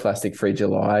go Plastic Free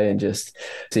July and just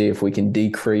see if we can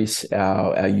decrease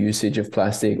our usage of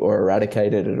plastic or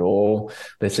eradicate it at all?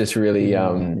 Let's just really,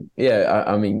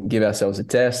 give ourselves a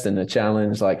test and a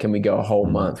challenge. Like, can we go a whole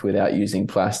month without using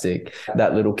plastic?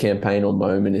 That little campaign or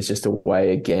moment is just a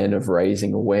way, again, of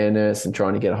raising awareness and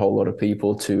trying to get a whole lot of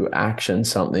people to action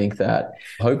something that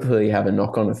hopefully have a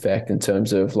knock-on effect in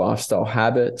terms of lifestyle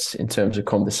habits, in terms of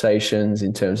conversations,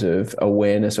 in terms of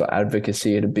awareness or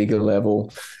advocacy at a bigger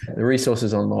level. The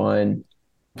resources online,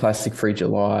 Plastic Free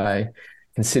July,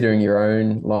 considering your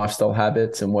own lifestyle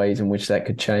habits and ways in which that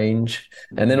could change.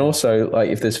 And then also, like,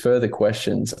 if there's further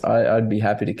questions, I'd be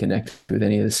happy to connect with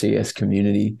any of the CS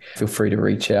community. Feel free to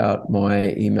reach out.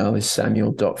 My email is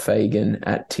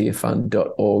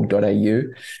samuel.fagan@tearfund.org.au.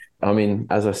 I mean,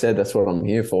 as I said, that's what I'm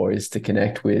here for, is to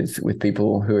connect with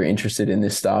people who are interested in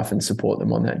this stuff and support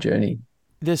them on that journey.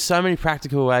 There's so many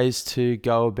practical ways to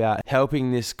go about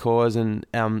helping this cause, and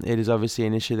it is obviously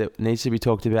an issue that needs to be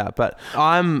talked about. But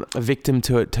I'm a victim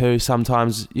to it too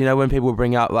sometimes. When people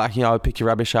bring up, like, pick your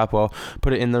rubbish up or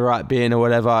put it in the right bin or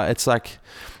whatever, it's like,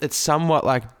 it's somewhat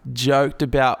like joked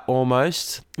about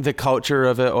almost. The culture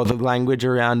of it or the language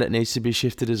around it needs to be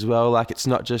shifted as well. Like, it's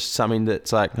not just something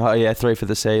that's like, oh yeah, 3 for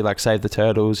the sea, like save the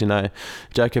turtles,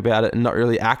 joke about it and not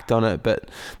really act on it, but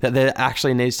that there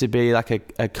actually needs to be like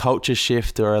a culture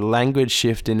shift or a language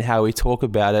shift in how we talk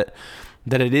about it,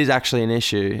 that it is actually an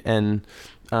issue. And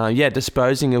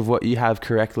disposing of what you have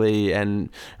correctly and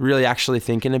really actually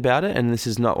thinking about it. And this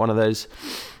is not one of those,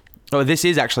 this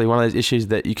is actually one of those issues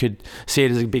that you could see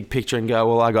it as a big picture and go,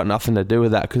 well, I got nothing to do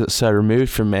with that because it's so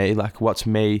removed from me. Like, what's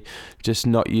me just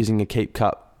not using a keep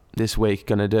cup this week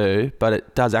going to do? But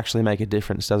it does actually make a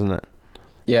difference, doesn't it?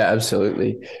 Yeah,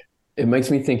 absolutely. It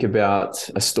makes me think about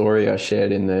a story I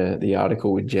shared in the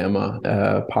article with Gemma,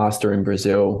 a pastor in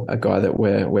Brazil, a guy that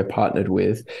we're partnered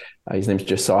with. His name's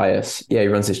Josias. Yeah, he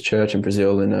runs this church in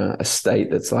Brazil in a state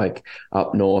that's like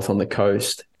up north on the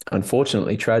coast.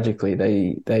 Unfortunately, tragically,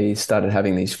 they started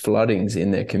having these floodings in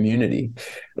their community,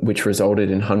 which resulted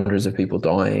in hundreds of people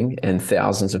dying and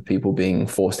thousands of people being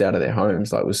forced out of their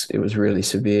homes. Like it was really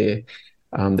severe,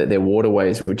 that their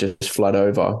waterways would just flood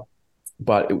over.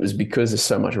 But it was because there's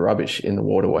so much rubbish in the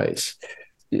waterways.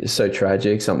 It's so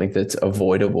tragic, something that's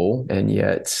avoidable, and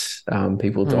yet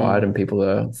people died and people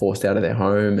are forced out of their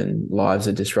home and lives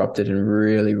are disrupted in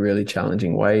really, really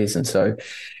challenging ways. And so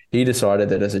he decided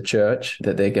that as a church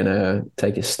that they're going to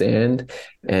take a stand,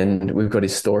 and we've got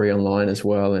his story online as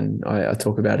well. And I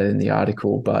talk about it in the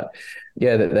article, but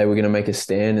yeah, that they were going to make a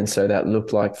stand. And so that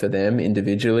looked like for them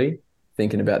individually,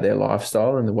 thinking about their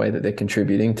lifestyle and the way that they're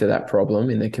contributing to that problem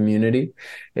in their community.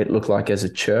 It looked like as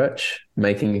a church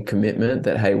making a commitment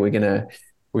that, hey, we're gonna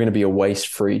be a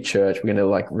waste-free church. We're gonna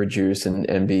like reduce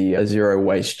and be a zero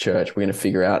waste church. We're gonna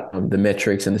figure out the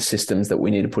metrics and the systems that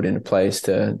we need to put into place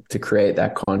to create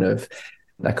that kind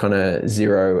of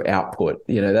zero output.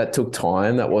 That took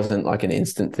time. That wasn't like an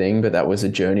instant thing, but that was a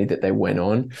journey that they went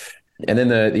on. And then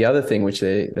the other thing which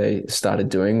they started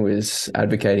doing was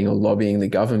advocating or lobbying the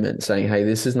government, saying, hey,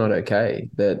 this is not okay,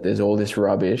 that there's all this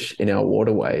rubbish in our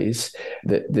waterways,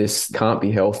 that this can't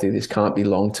be healthy, this can't be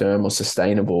long-term or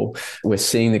sustainable. We're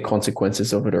seeing the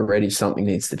consequences of it already. Something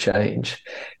needs to change.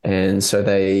 And so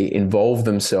they involved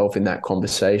themselves in that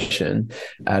conversation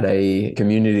at a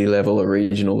community level, a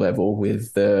regional level,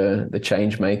 with the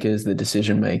change makers, the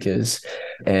decision makers,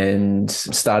 and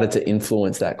started to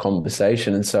influence that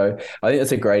conversation. And so I think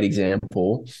that's a great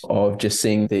example of just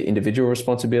seeing the individual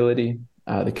responsibility,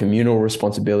 the communal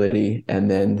responsibility,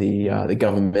 and then the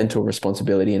governmental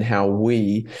responsibility, and how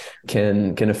we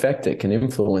can affect it, can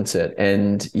influence it.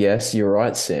 And yes, you're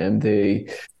right, Sam.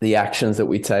 The actions that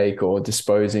we take or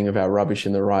disposing of our rubbish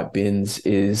in the right bins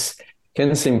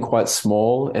can seem quite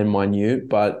small and minute,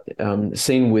 but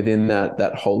seen within that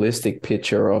holistic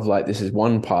picture of like, this is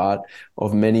one part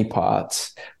of many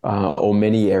parts or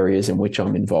many areas in which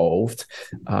I'm involved,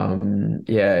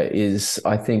 is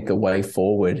I think the way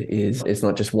forward is it's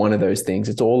not just one of those things,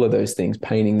 it's all of those things,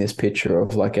 painting this picture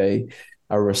of like a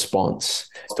response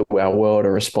to our world, a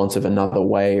response of another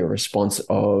way, a response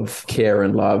of care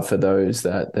and love for those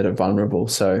that are vulnerable.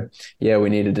 So yeah, we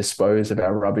need to dispose of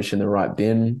our rubbish in the right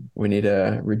bin. We need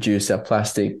to reduce our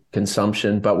plastic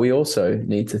consumption, but we also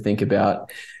need to think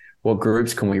about what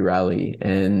groups can we rally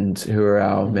and who are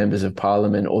our members of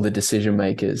parliament or the decision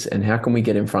makers, and how can we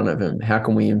get in front of them? How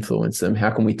can we influence them?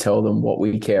 How can we tell them what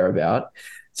we care about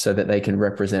so that they can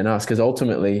represent us? Because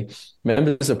ultimately,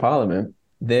 members of parliament,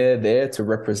 they're there to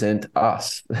represent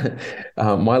us.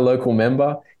 My local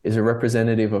member is a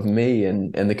representative of me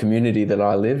and the community that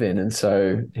I live in. And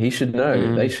so he should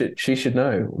know, she should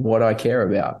know what I care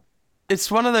about.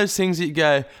 It's one of those things that you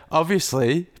go,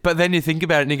 obviously, but then you think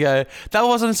about it and you go, that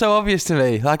wasn't so obvious to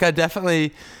me. Like, I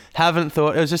definitely haven't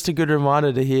thought, it was just a good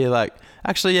reminder to hear, like,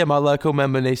 actually, yeah, my local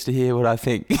member needs to hear what I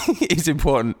think is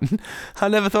important. I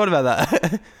never thought about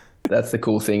that. That's the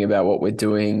cool thing about what we're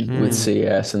doing with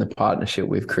CS and the partnership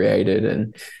we've created.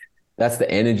 And that's the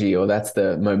energy, or that's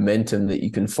the momentum that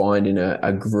you can find in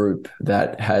a group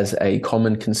that has a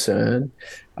common concern,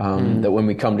 that when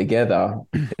we come together,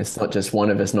 it's not just one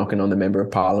of us knocking on the member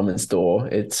of parliament's door.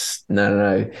 It's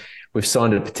no. We've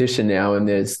signed a petition now, and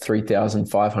there's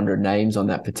 3,500 names on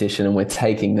that petition, and we're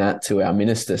taking that to our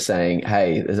minister saying,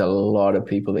 hey, there's a lot of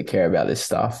people that care about this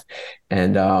stuff,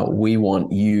 and we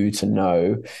want you to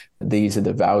know these are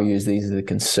the values, these are the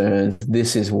concerns,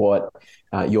 this is what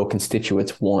your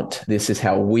constituents want. This is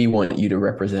how we want you to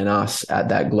represent us at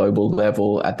that global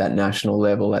level, at that national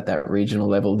level, at that regional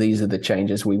level. These are the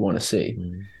changes we want to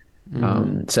see.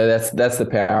 So that's the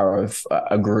power of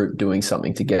a group doing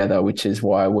something together, which is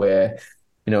why we're,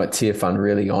 at TEARFUND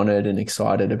really honoured and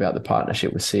excited about the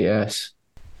partnership with CS.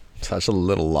 Such a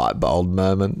little light bulb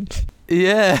moment.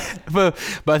 Yeah, but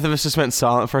both of us just went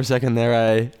silent for a second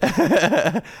there,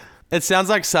 eh? It sounds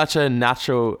like such a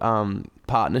natural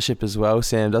partnership as well,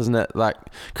 Sam, doesn't it? Like,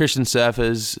 Christian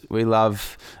surfers, we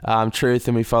love truth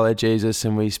and we follow Jesus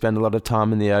and we spend a lot of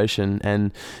time in the ocean.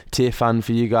 And TEARFUND,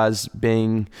 for you guys,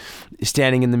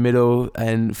 standing in the middle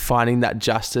and finding that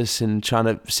justice and trying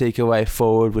to seek a way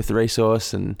forward with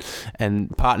resource and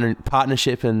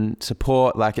partnership and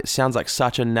support. Like, it sounds like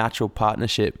such a natural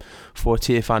partnership for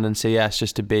TEARFUND and CS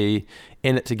just to be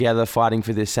in it together, fighting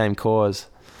for this same cause.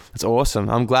 It's awesome.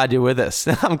 I'm glad you're with us.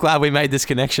 I'm glad we made this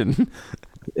connection.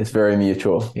 It's very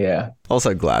mutual. Yeah.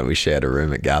 Also glad we shared a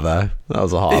room at Gather. That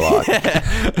was a highlight.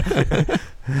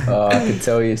 I could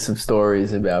tell you some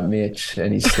stories about Mitch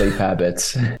and his sleep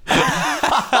habits.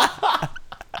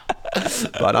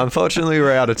 But unfortunately,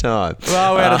 we're out of time.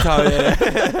 Well, we're out of time.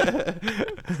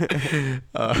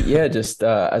 Yeah, just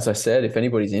as I said, if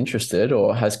anybody's interested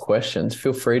or has questions,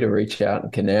 feel free to reach out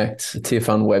and connect. The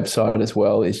TEARFUND website as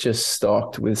well is just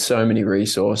stocked with so many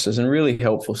resources and really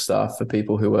helpful stuff for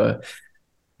people who are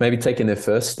maybe taking their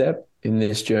first step in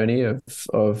this journey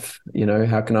of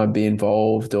how can I be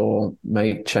involved or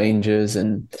make changes.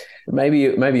 And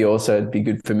maybe also it'd be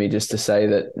good for me just to say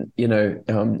that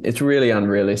it's really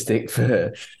unrealistic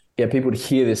for people to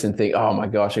hear this and think, oh my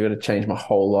gosh, I got to change my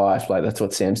whole life, like that's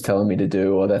what Sam's telling me to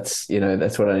do, or that's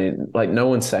what I need. Like, no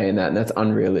one's saying that, and that's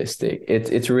unrealistic.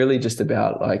 It's really just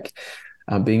about like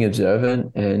being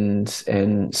observant and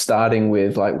starting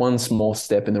with like one small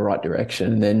step in the right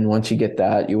direction. And then once you get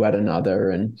that, you add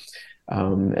another, and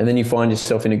then you find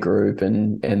yourself in a group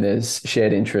and there's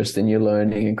shared interest and you're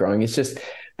learning and growing. It's just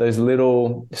those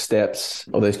little steps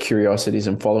or those curiosities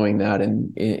and following that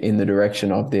in the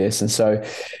direction of this. And so,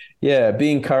 yeah,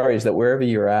 be encouraged that wherever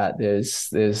you're at,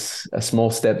 there's a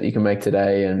small step that you can make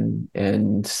today, and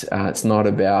it's not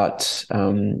about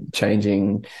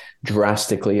changing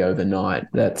drastically overnight.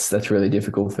 That's really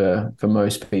difficult for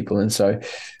most people. And so,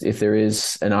 if there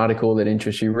is an article that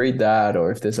interests you, read that. Or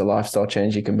if there's a lifestyle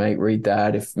change you can make, read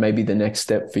that. If maybe the next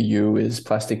step for you is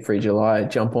Plastic-Free July,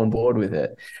 jump on board with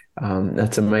it.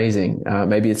 That's amazing.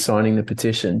 Maybe it's signing the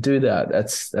petition. Do that.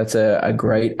 That's a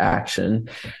great action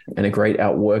and a great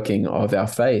outworking of our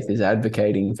faith, is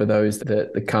advocating for those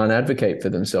that can't advocate for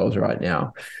themselves right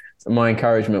now. So my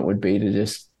encouragement would be to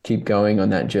just keep going on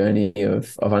that journey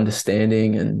of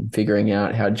understanding and figuring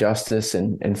out how justice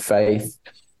and faith,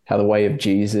 how the way of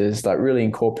Jesus like really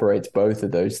incorporates both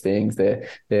of those things.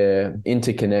 They're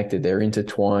interconnected, they're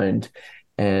intertwined.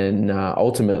 And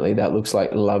ultimately, that looks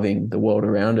like loving the world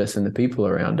around us and the people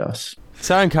around us.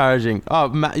 So encouraging. Oh,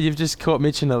 Matt, you've just caught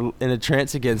Mitch in a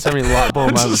trance again. So many light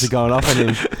bulb moments are going off in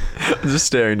him. I'm just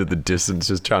staring at the distance,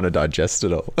 just trying to digest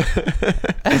it all.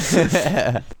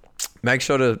 Make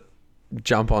sure to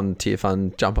jump on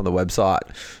TEARFUND, jump on the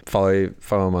website, follow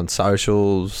them on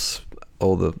socials,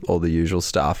 all the usual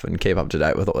stuff, and keep up to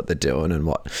date with what they're doing and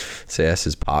what CS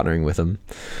is partnering with them.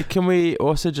 Can we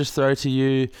also just throw to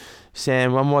you,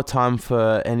 Sam, one more time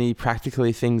for any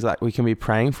practically things like we can be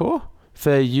praying for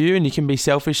you, and you can be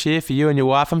selfish here, for you and your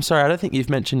wife. I'm sorry, I don't think you've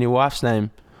mentioned your wife's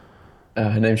name.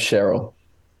 Her name's Cheryl.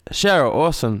 Cheryl,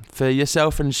 awesome. For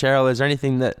yourself and Cheryl, is there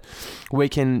anything that we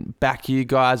can back you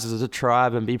guys as a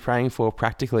tribe and be praying for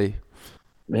practically?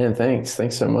 Man, thanks.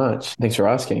 Thanks so much. Thanks for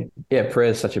asking. Yeah,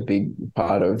 prayer is such a big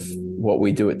part of what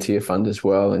we do at TEARFUND as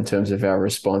well, in terms of our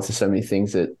response to so many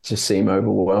things that just seem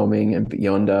overwhelming and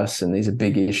beyond us. And these are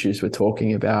big issues we're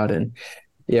talking about. And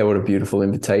yeah, what a beautiful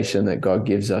invitation that God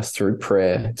gives us through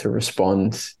prayer to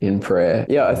respond in prayer.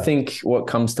 Yeah, I think what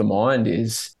comes to mind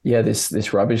is,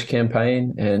 this rubbish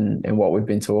campaign and what we've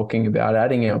been talking about,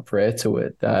 adding our prayer to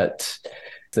it, that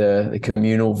the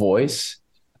communal voice,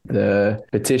 the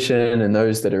petition, and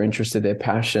those that are interested, their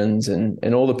passions,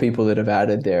 and all the people that have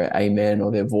added their amen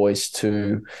or their voice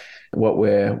to what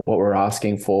we're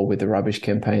asking for with the rubbish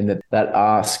campaign, that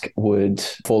ask would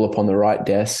fall upon the right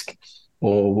desk,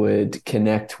 or would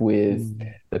connect with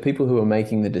the people who are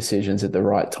making the decisions at the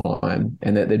right time,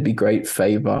 and that there'd be great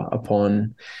favor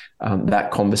upon that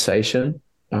conversation.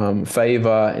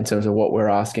 Favor in terms of what we're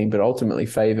asking, but ultimately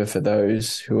favor for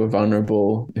those who are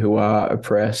vulnerable, who are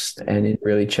oppressed, and in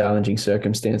really challenging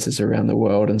circumstances around the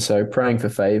world. And so praying for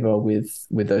favor with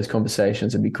those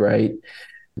conversations would be great.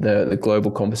 The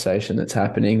global conversation that's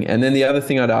happening. And then the other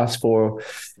thing I'd ask for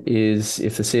is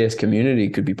if the CS community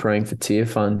could be praying for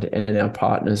TEARFUND and our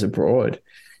partners abroad.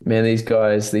 Man, these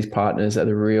partners are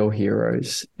the real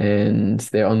heroes, and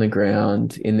they're on the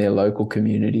ground in their local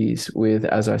communities with,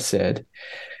 as I said,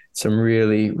 some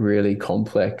really, really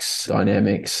complex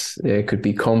dynamics. There could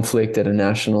be conflict at a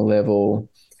national level.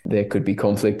 There could be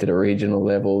conflict at a regional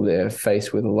level. They're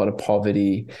faced with a lot of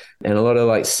poverty and a lot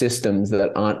of systems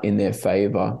that aren't in their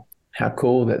favor. How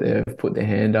cool that they've put their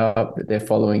hand up, that they're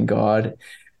following God,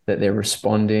 that they're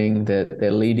responding, that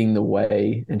they're leading the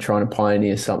way and trying to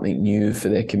pioneer something new for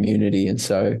their community. And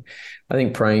so I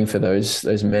think praying for those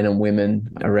men and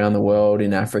women around the world,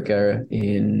 in Africa,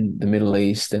 in the Middle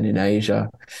East, and in Asia,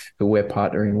 who we're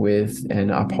partnering with,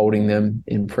 and upholding them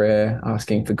in prayer,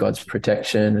 asking for God's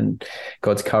protection and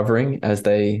God's covering as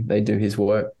they do his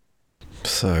work.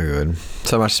 So good.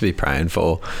 So much to be praying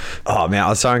for. Oh man, I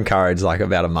was so encouraged.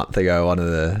 About a month ago, one of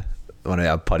one of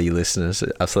our potty listeners,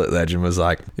 absolute legend, was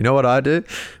like, you know what I do?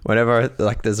 Whenever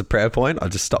like there's a prayer point, I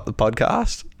just stop the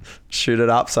podcast, shoot it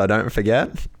up so I don't forget,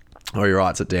 or he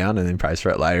writes it down and then prays for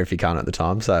it later if he can't at the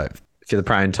time. So if you're the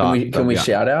praying time, can we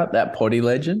shout out that potty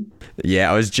legend?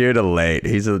 Yeah, I was due to late.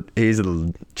 He's a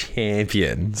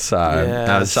champion. So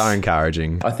that was so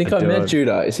encouraging. I think I met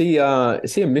Judah. Is he a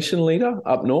mission leader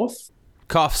up north?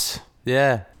 Coughs.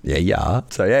 Yeah. Yeah.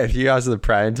 So yeah, if you guys are the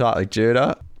praying type like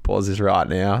Judah, pause this right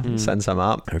now, send some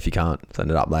up. Or if you can't,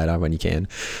 send it up later when you can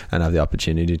and have the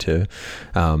opportunity to.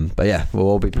 But yeah, we'll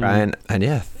all be praying. And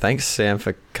yeah, thanks Sam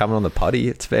for coming on the potty.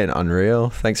 It's been unreal.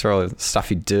 Thanks for all the stuff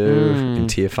you do in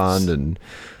Tear Fund. And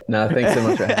no, thanks so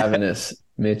much for having us,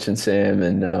 Mitch and Sam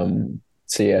and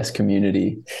CS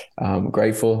community.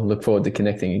 Grateful. Look forward to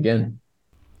connecting again.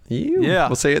 Yeah.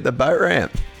 We'll see you at the boat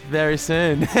ramp. Very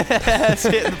soon. See you at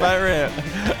the boat ramp.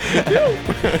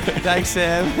 Thanks,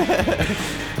 Sam.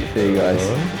 See you guys.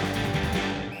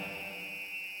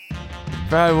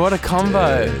 Bro, what a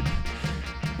combo. Dude.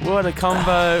 What a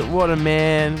combo. What a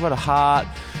man. What a heart.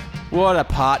 What a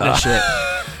partnership.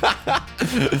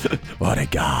 What a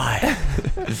guy.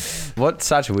 What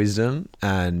such wisdom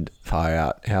and fire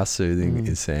out. How soothing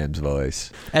is Sam's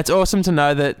voice. It's awesome to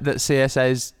know that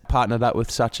CSA's partnered up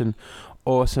with such an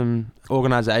awesome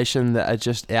organisation that are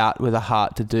just out with a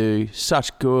heart to do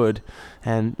such good,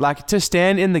 and like to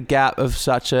stand in the gap of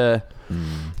such a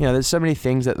there's so many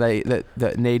things that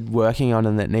that need working on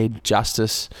and that need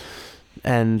justice,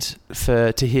 and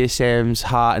to hear Sam's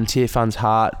heart and Tear Fund's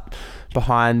heart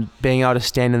behind being able to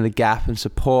stand in the gap and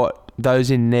support those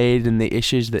in need and the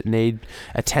issues that need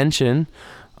attention.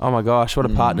 Oh my gosh, what a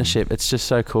partnership. It's just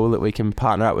so cool that we can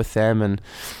partner up with them and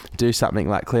do something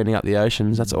like cleaning up the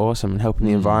oceans. That's awesome. And helping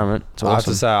the environment. It's awesome. I have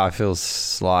to say, I feel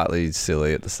slightly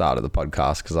silly at the start of the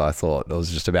podcast because I thought it was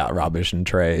just about rubbish and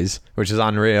trees, which is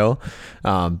unreal.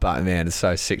 But man, it's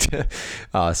so sick to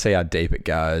see how deep it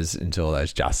goes into all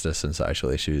those justice and social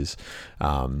issues.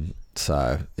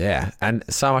 So yeah, and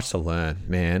so much to learn,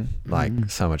 man. Like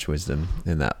so much wisdom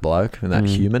in that bloke and that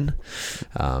human.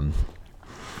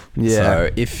 Yeah. So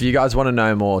if you guys want to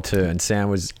know more too, and Sam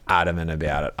was adamant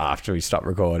about it after we stopped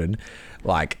recording,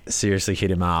 like seriously hit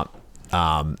him up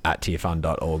at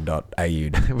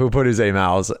tearfund.org.au. We'll put his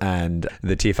emails and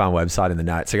the Tear Fund website in the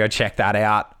notes. So go check that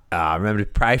out. Remember to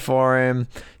pray for him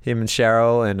and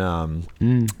Cheryl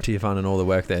and Tear Fund and all the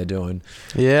work they're doing.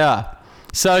 Yeah.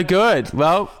 So good.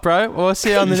 Well, bro, we'll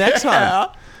see you on the next one.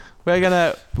 We're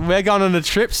going on a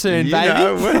trip soon, baby.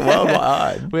 We're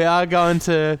worldwide. We are going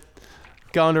to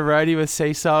roadie with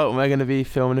Sea Salt, and we're going to be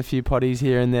filming a few potties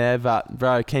here and there, but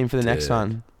bro, keen for the next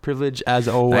one. Privilege as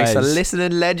always. Thanks for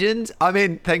listening, legends. I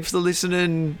mean, thanks for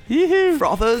listening,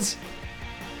 frothers.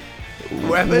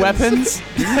 Weapons.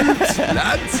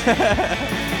 Lads.